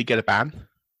probably get a ban,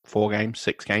 4 games,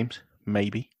 6 games,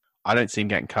 maybe. I don't see him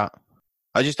getting cut.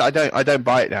 I don't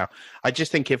buy it now. I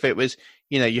just think if it was,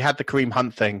 you had the Kareem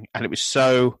Hunt thing and it was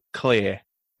so clear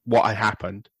what had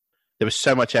happened. There was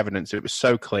so much evidence. It was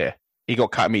so clear. He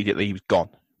got cut immediately. He was gone.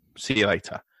 See you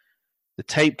later. The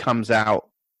tape comes out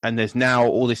and there's now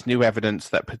all this new evidence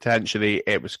that potentially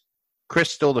it was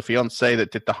Crystal, the fiance,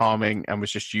 that did the harming and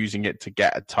was just using it to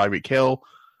get at Tyreek Hill.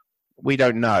 We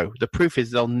don't know. The proof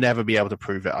is they'll never be able to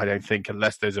prove it, I don't think,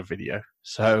 unless there's a video.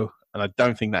 So, and I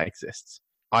don't think that exists.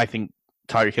 I think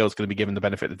Tyreek Hill is going to be given the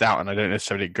benefit of the doubt, and I don't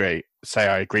necessarily say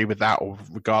I agree with that, or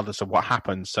regardless of what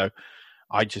happens. So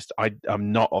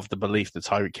I'm not of the belief that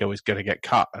Tyreek Hill is going to get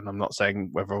cut, and I'm not saying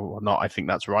whether or not I think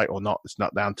that's right or not. It's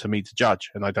not down to me to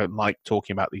judge, and I don't like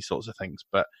talking about these sorts of things,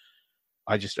 but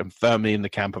I just am firmly in the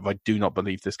camp of I do not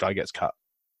believe this guy gets cut.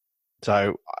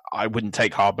 So I wouldn't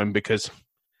take Hardman because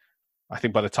I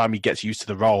think by the time he gets used to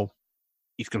the role,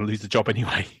 he's going to lose the job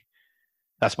anyway.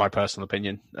 That's my personal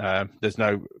opinion. There's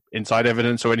no inside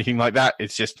evidence or anything like that.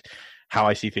 It's just how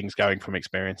I see things going from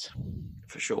experience.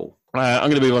 For sure. I'm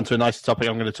going to move on to a nicer topic.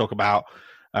 I'm going to talk about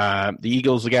the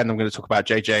Eagles again. I'm going to talk about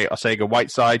JJ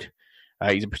Arcega-Whiteside.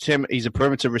 He's a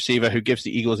perimeter receiver who gives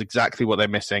the Eagles exactly what they're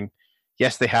missing.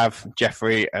 Yes, they have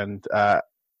Jeffrey and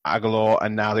Aguilar,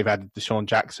 and now they've added Deshaun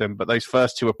Jackson, but those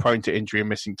first two are prone to injury and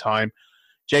missing time.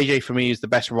 JJ, for me, is the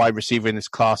best wide receiver in this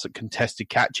class at contested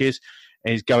catches,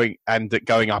 and he's going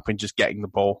up and just getting the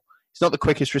ball. He's not the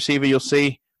quickest receiver you'll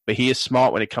see, but he is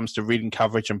smart when it comes to reading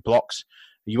coverage and blocks.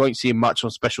 You won't see him much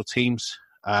on special teams,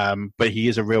 but he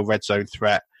is a real red zone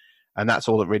threat, and that's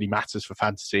all that really matters for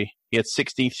fantasy. He had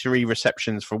 63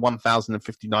 receptions for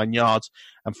 1,059 yards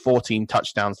and 14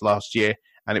 touchdowns last year,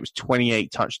 and it was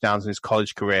 28 touchdowns in his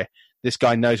college career. This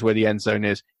guy knows where the end zone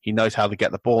is. He knows how to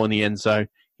get the ball in the end zone.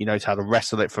 He knows how to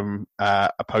wrestle it from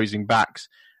opposing backs,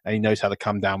 and he knows how to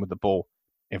come down with the ball.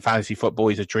 In fantasy football,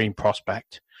 he's a dream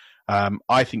prospect.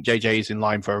 I think JJ is in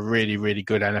line for a really, really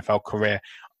good NFL career.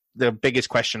 The biggest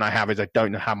question I have is I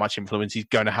don't know how much influence he's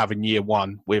going to have in year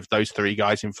one with those three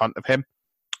guys in front of him.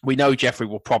 We know Jeffrey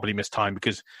will probably miss time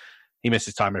because he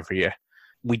misses time every year.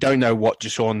 We don't know what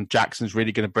Deshaun Jackson's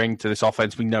really going to bring to this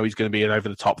offense. We know he's going to be an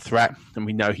over-the-top threat, and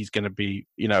we know he's going to be,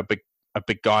 a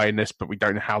big guy in this, but we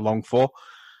don't know how long for.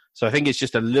 So I think it's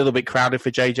just a little bit crowded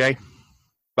for JJ,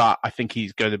 but I think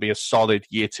he's going to be a solid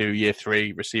year 2, year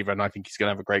 3 receiver, and I think he's going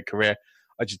to have a great career.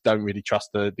 I just don't really trust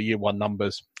the year 1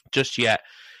 numbers just yet.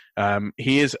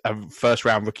 He is a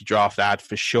first-round rookie draft ad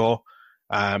for sure.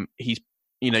 He's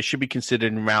should be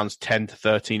considered in rounds 10 to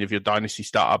 13 of your dynasty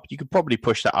startup. You could probably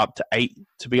push that up to 8,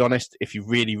 to be honest, if you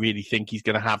really, really think he's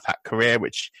going to have that career,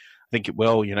 which I think it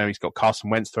will. He's got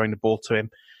Carson Wentz throwing the ball to him.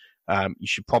 You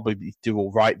should probably do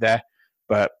all right there.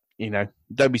 But,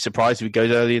 don't be surprised if he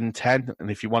goes earlier than 10. And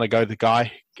if you want to go the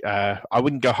guy, I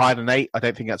wouldn't go higher than 8. I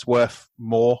don't think that's worth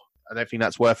more. I don't think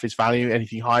that's worth his value,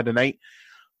 anything higher than 8.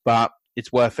 But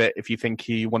it's worth it if you think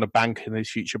you want to bank in his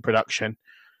future production.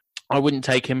 I wouldn't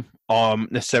take him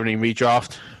necessarily in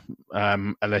redraft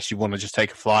unless you want to just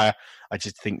take a flyer. I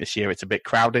just think this year it's a bit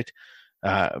crowded,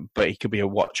 but he could be a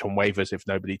watch on waivers if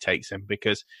nobody takes him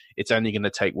because it's only going to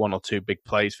take 1 or 2 big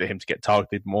plays for him to get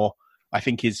targeted more. I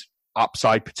think his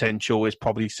upside potential is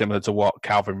probably similar to what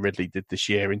Calvin Ridley did this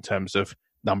year in terms of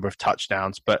number of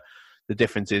touchdowns, but the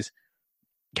difference is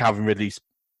Calvin Ridley's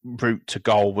route to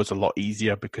goal was a lot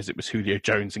easier because it was Julio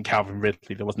Jones and Calvin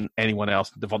Ridley. There wasn't anyone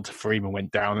else. Devonta Freeman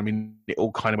went down. I mean, it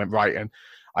all kind of went right. And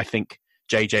I think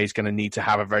JJ is going to need to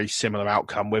have a very similar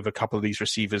outcome with a couple of these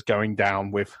receivers going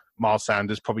down, with Miles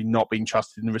Sanders probably not being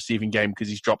trusted in the receiving game because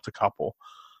he's dropped a couple.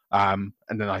 And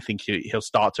then I think he'll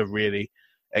start to really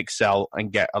excel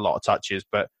and get a lot of touches.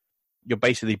 But you're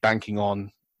basically banking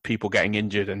on people getting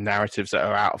injured and narratives that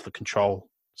are out of the control.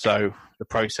 So the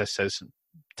process says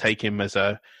take him as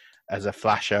a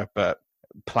flasher, but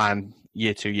plan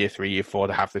year 2, year 3, year 4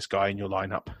 to have this guy in your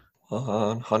lineup.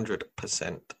 100%.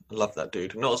 I love that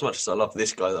dude. Not as much as I love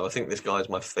this guy, though. I think this guy is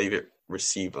my favourite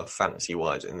receiver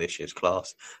fantasy-wise in this year's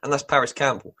class, and that's Paris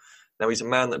Campbell. Now, he's a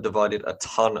man that divided a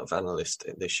ton of analysts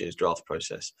in this year's draft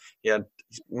process. He's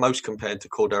most compared to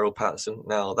Cordarrelle Patterson.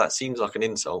 Now, that seems like an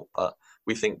insult, but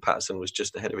we think Patterson was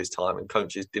just ahead of his time and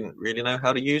coaches didn't really know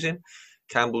how to use him.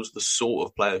 Campbell's the sort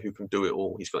of player who can do it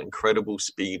all. He's got incredible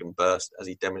speed and burst, as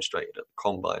he demonstrated at the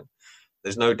Combine.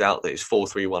 There's no doubt that his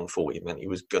 4.3 140 meant he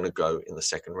was going to go in the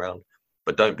second round.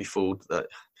 But don't be fooled that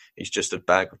he's just a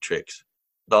bag of tricks.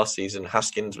 Last season,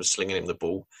 Haskins was slinging him the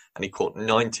ball, and he caught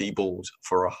 90 balls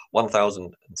for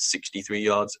 1,063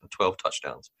 yards and 12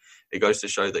 touchdowns. It goes to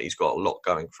show that he's got a lot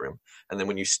going for him. And then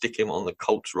when you stick him on the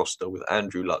Colts roster with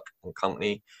Andrew Luck and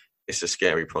company, it's a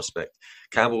scary prospect.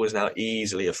 Campbell is now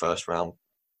easily a first-round,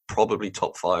 probably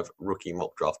top 5 rookie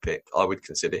mock draft pick. I would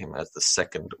consider him as the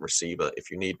second receiver if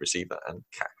you need receiver, and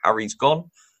Harry's gone.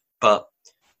 But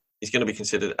he's going to be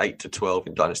considered 8 to 12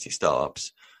 in dynasty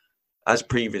startups. As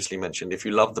previously mentioned, if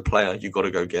you love the player, you've got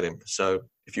to go get him. So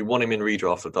if you want him in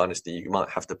redraft or dynasty, you might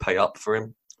have to pay up for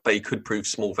him. But he could prove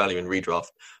small value in redraft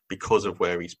because of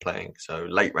where he's playing. So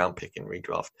late round pick in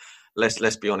redraft.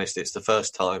 Let's be honest, it's the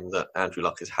first time that Andrew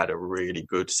Luck has had a really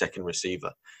good second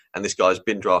receiver. And this guy's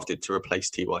been drafted to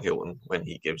replace T.Y. Hilton when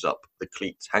he gives up the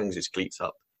cleats, hangs his cleats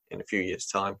up in a few years'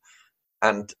 time.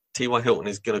 And T.Y. Hilton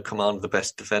is going to command the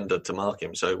best defender to mark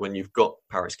him. So when you've got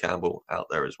Paris Campbell out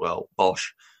there as well,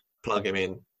 Bosch, plug him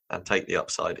in and take the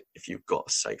upside if you've got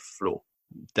a safe floor.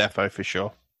 Defo for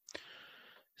sure.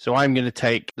 So I'm going to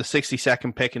take the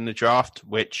 62nd pick in the draft,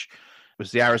 which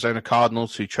was the Arizona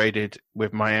Cardinals, who traded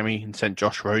with Miami and sent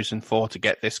Josh Rosen for to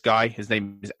get this guy. His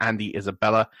name is Andy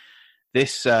Isabella.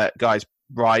 This guy's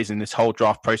rise in this whole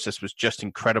draft process was just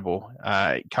incredible.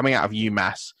 Coming out of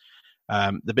UMass,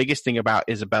 the biggest thing about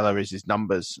Isabella is his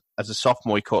numbers. As a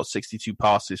sophomore, he caught 62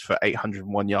 passes for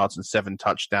 801 yards and 7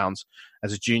 touchdowns.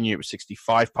 As a junior, it was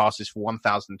 65 passes for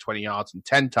 1,020 yards and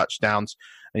 10 touchdowns.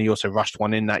 And he also rushed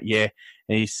one in that year.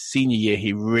 In his senior year,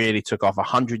 he really took off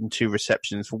 102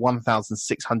 receptions for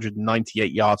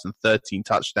 1,698 yards and 13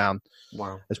 touchdowns.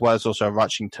 Wow. As well as also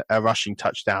a rushing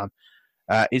touchdown.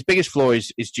 His biggest flaw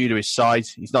is due to his size.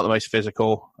 He's not the most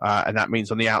physical, and that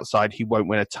means on the outside he won't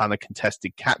win a ton of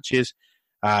contested catches,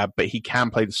 but he can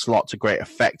play the slot to great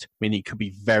effect. I mean, he could be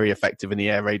very effective in the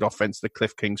air raid offense that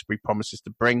Cliff Kingsbury promises to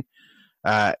bring.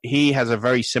 He has a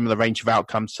very similar range of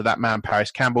outcomes to that man,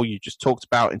 Paris Campbell, you just talked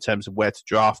about in terms of where to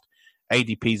draft.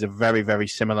 ADPs are very, very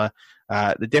similar.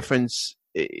 The difference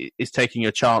is taking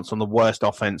a chance on the worst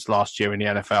offense last year in the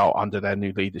NFL under their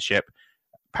new leadership.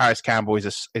 Paris Campbell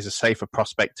is a safer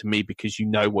prospect to me because you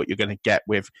know what you're going to get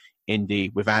with Indy,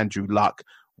 with Andrew Luck,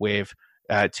 with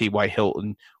T.Y.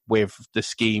 Hilton, with the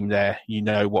scheme there. You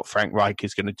know what Frank Reich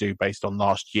is going to do based on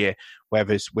last year.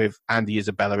 Whereas with Andy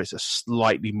Isabella, it's a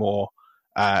slightly more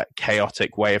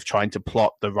chaotic way of trying to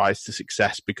plot the rise to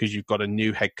success because you've got a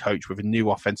new head coach with a new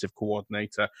offensive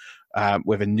coordinator,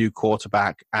 with a new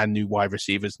quarterback and new wide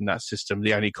receivers in that system.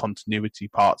 The only continuity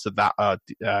parts of that are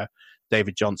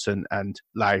David Johnson and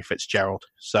Larry Fitzgerald.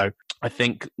 So I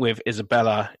think with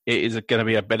Isabella, it is going to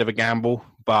be a bit of a gamble,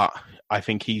 but I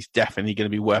think he's definitely going to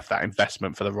be worth that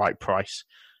investment for the right price.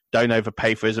 Don't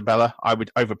overpay for Isabella. I would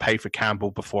overpay for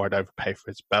Campbell before I'd overpay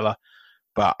for Isabella,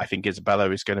 but I think Isabella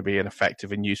is going to be an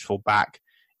effective and useful back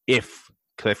if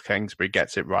Cliff Kingsbury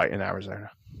gets it right in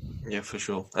Arizona. Yeah, for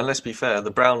sure. And let's be fair,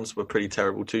 the Browns were pretty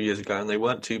terrible 2 years ago, and they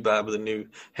weren't too bad with a new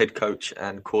head coach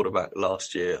and quarterback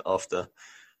last year after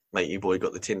Matey Boy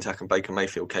got the tin tack and Baker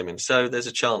Mayfield came in. So there's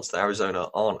a chance that Arizona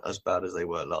aren't as bad as they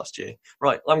were last year.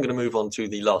 Right, I'm going to move on to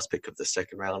the last pick of the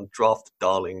second round, draft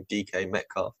darling DK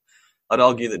Metcalf. I'd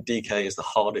argue that DK is the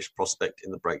hardest prospect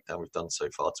in the breakdown we've done so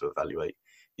far to evaluate.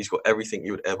 He's got everything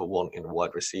you would ever want in a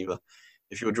wide receiver.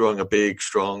 If you were drawing a big,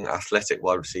 strong, athletic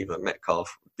wide receiver,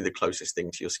 Metcalf would be the closest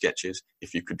thing to your sketches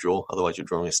if you could draw. Otherwise, you're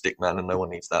drawing a stick man and no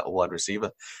one needs that, a wide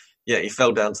receiver. Yeah, he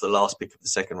fell down to the last pick of the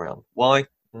second round. Why?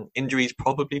 Injuries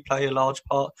probably play a large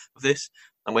part of this.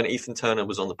 And when Ethan Turner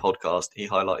was on the podcast, he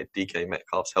highlighted DK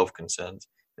Metcalf's health concerns,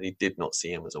 and he did not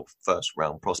see him as a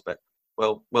first-round prospect.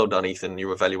 Well done, Ethan.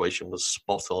 Your evaluation was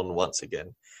spot on once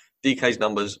again. DK's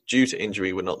numbers, due to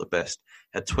injury, were not the best.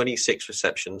 He had 26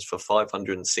 receptions for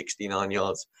 569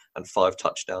 yards and 5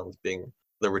 touchdowns, being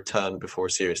the return before a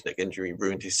serious neck injury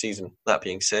ruined his season. That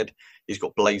being said, he's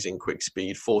got blazing quick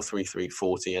speed, 4.33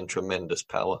 40, and tremendous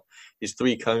power. His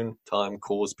 3-cone time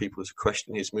caused people to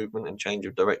question his movement and change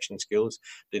of direction skills.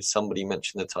 Did somebody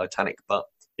mention the Titanic? But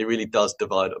it really does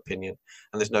divide opinion,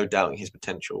 and there's no doubting his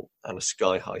potential and a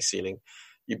sky-high ceiling.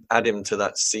 You add him to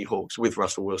that Seahawks with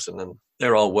Russell Wilson, and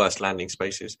there are worse landing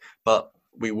spaces, but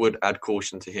we would add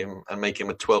caution to him and make him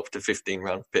a 12th to 15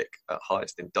 round pick at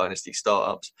highest in dynasty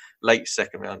startups, late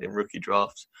second round in rookie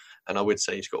drafts, and I would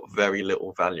say he's got very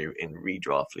little value in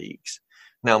redraft leagues.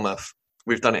 Now, Murph,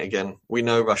 we've done it again. We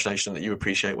know, Rush Nation, that you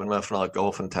appreciate when Murph and I go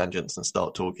off on tangents and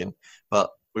start talking,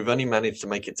 but we've only managed to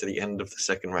make it to the end of the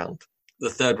second round. The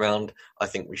third round, I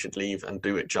think we should leave and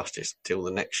do it justice till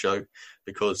the next show,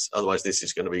 because otherwise this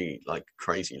is going to be like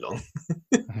crazy long.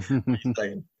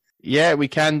 Yeah, we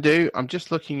can do. I'm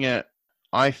just looking at,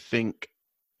 I think,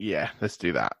 yeah, let's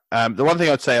do that. The one thing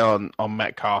I'd say on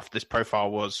Metcalf, this profile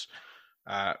was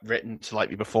written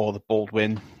slightly before the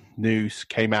Baldwin news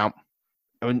came out.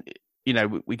 I mean, you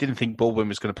know, we didn't think Baldwin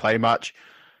was going to play much,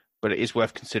 but it is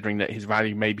worth considering that his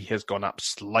value maybe has gone up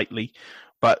slightly.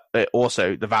 But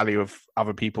also the value of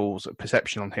other people's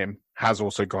perception on him has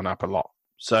also gone up a lot.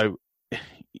 So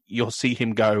you'll see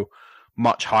him go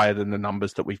much higher than the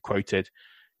numbers that we've quoted.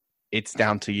 It's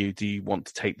down to you. Do you want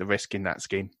to take the risk in that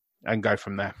scheme and go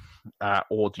from there?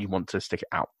 Or do you want to stick it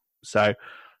out? So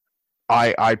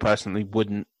I personally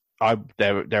wouldn't.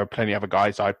 There are plenty of other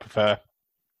guys I prefer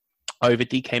over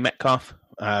DK Metcalf,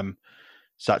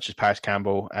 such as Paris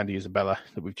Campbell, Andy Isabella,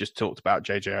 that we've just talked about,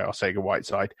 JJ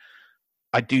Arcega-Whiteside.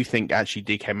 I do think actually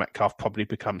DK Metcalf probably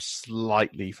becomes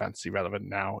slightly fantasy relevant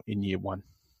now in year one,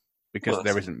 because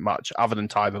there isn't much other than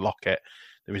Tyler Lockett.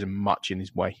 There isn't much in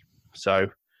his way. So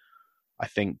I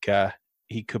think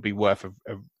he could be worth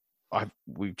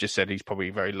we've just said he's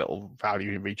probably very little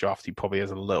value in redraft. He probably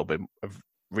has a little bit of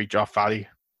redraft value,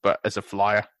 but as a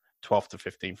flyer, 12th to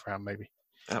 15th round maybe.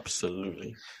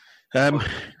 Absolutely.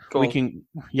 We can,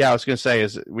 I was going to say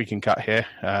is we can cut here,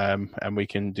 and we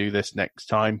can do this next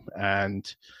time. And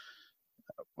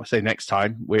I say next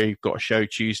time, we've got a show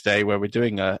Tuesday where we're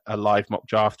doing a live mock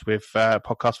draft with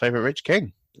podcast favourite Rich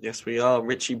King. Yes, we are.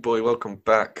 Richie boy, welcome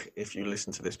back. If you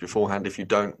listen to this beforehand, if you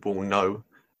don't, we'll know,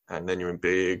 and then you're in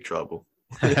big trouble.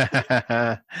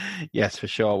 Yes, for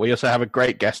sure. We also have a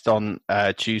great guest on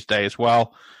Tuesday as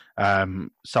well.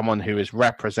 Someone who is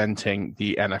representing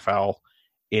the NFL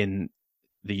in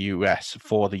the US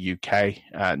for the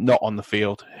UK, not on the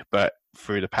field, but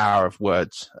through the power of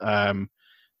words.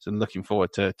 So I'm looking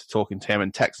forward to talking to him.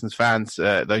 And Texans fans,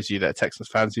 those of you that are Texans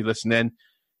fans who listen in,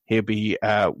 he'll be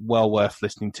well worth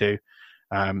listening to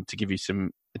give you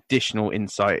some additional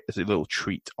insight as a little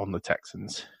treat on the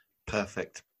Texans.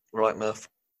 Perfect. Right, Murph.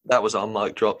 That was our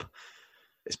mic drop.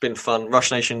 It's been fun.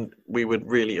 Rush Nation, we would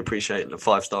really appreciate the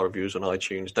 5-star reviews on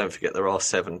iTunes. Don't forget there are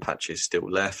 7 patches still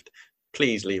left.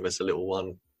 Please leave us a little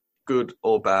one, good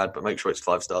or bad, but make sure it's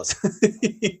 5 stars.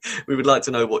 We would like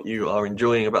to know what you are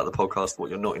enjoying about the podcast, what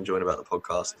you're not enjoying about the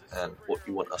podcast, and what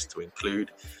you want us to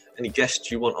include. Any guests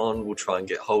you want on, we'll try and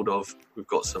get hold of. We've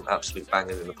got some absolute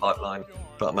bangers in the pipeline.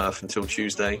 But Murph, until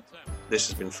Tuesday, this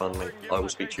has been fun, mate. I will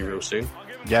speak to you real soon.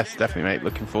 Yes, definitely, mate.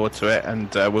 Looking forward to it. And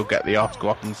we'll get the article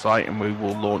up on the site and we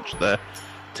will launch the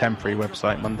temporary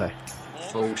website Monday.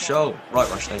 Full show. Right,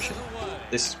 Rush Nation.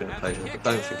 This has been a pleasure. But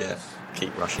don't forget,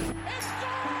 keep rushing.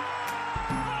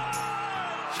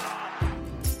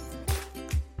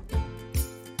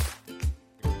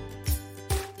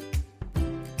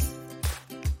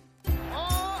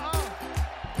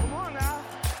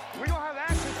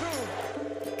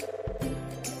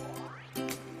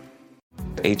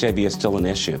 HIV is still an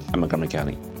issue in Montgomery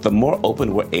County. The more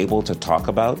open we're able to talk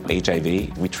about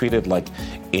HIV, we treat it like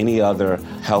any other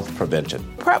health prevention.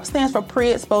 PrEP stands for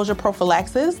pre-exposure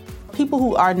prophylaxis. People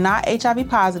who are not HIV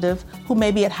positive, who may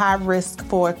be at high risk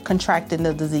for contracting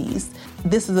the disease.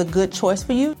 This is a good choice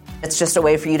for you. It's just a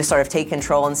way for you to sort of take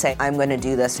control and say, I'm going to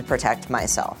do this to protect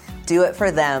myself. Do it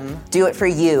for them. Do it for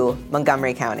you,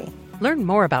 Montgomery County. Learn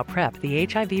more about PrEP, the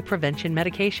HIV prevention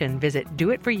medication. Visit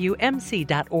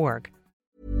doitforyoumc.org.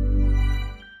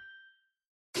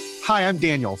 Hi, I'm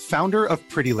Daniel, founder of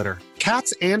Pretty Litter.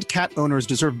 Cats and cat owners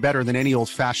deserve better than any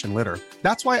old-fashioned litter.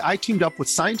 That's why I teamed up with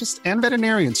scientists and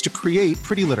veterinarians to create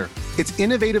Pretty Litter. Its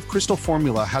innovative crystal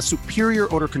formula has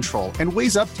superior odor control and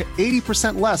weighs up to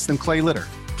 80% less than clay litter.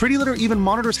 Pretty Litter even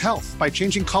monitors health by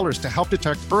changing colors to help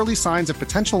detect early signs of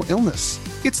potential illness.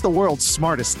 It's the world's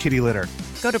smartest kitty litter.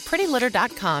 Go to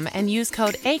prettylitter.com and use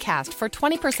code ACAST for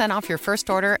 20% off your first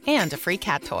order and a free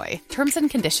cat toy. Terms and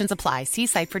conditions apply. See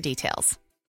site for details.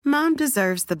 Mom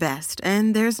deserves the best,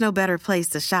 and there's no better place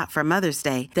to shop for Mother's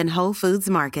Day than Whole Foods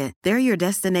Market. They're your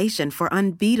destination for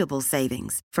unbeatable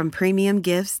savings, from premium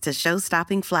gifts to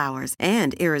show-stopping flowers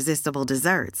and irresistible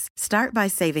desserts. Start by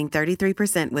saving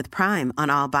 33% with Prime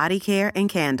on all body care and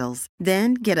candles.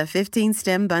 Then get a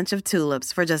 15-stem bunch of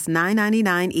tulips for just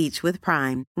 $9.99 each with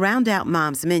Prime. Round out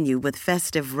Mom's menu with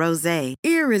festive rosé,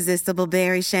 irresistible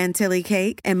berry chantilly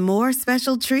cake, and more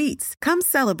special treats. Come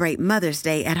celebrate Mother's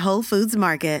Day at Whole Foods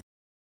Market.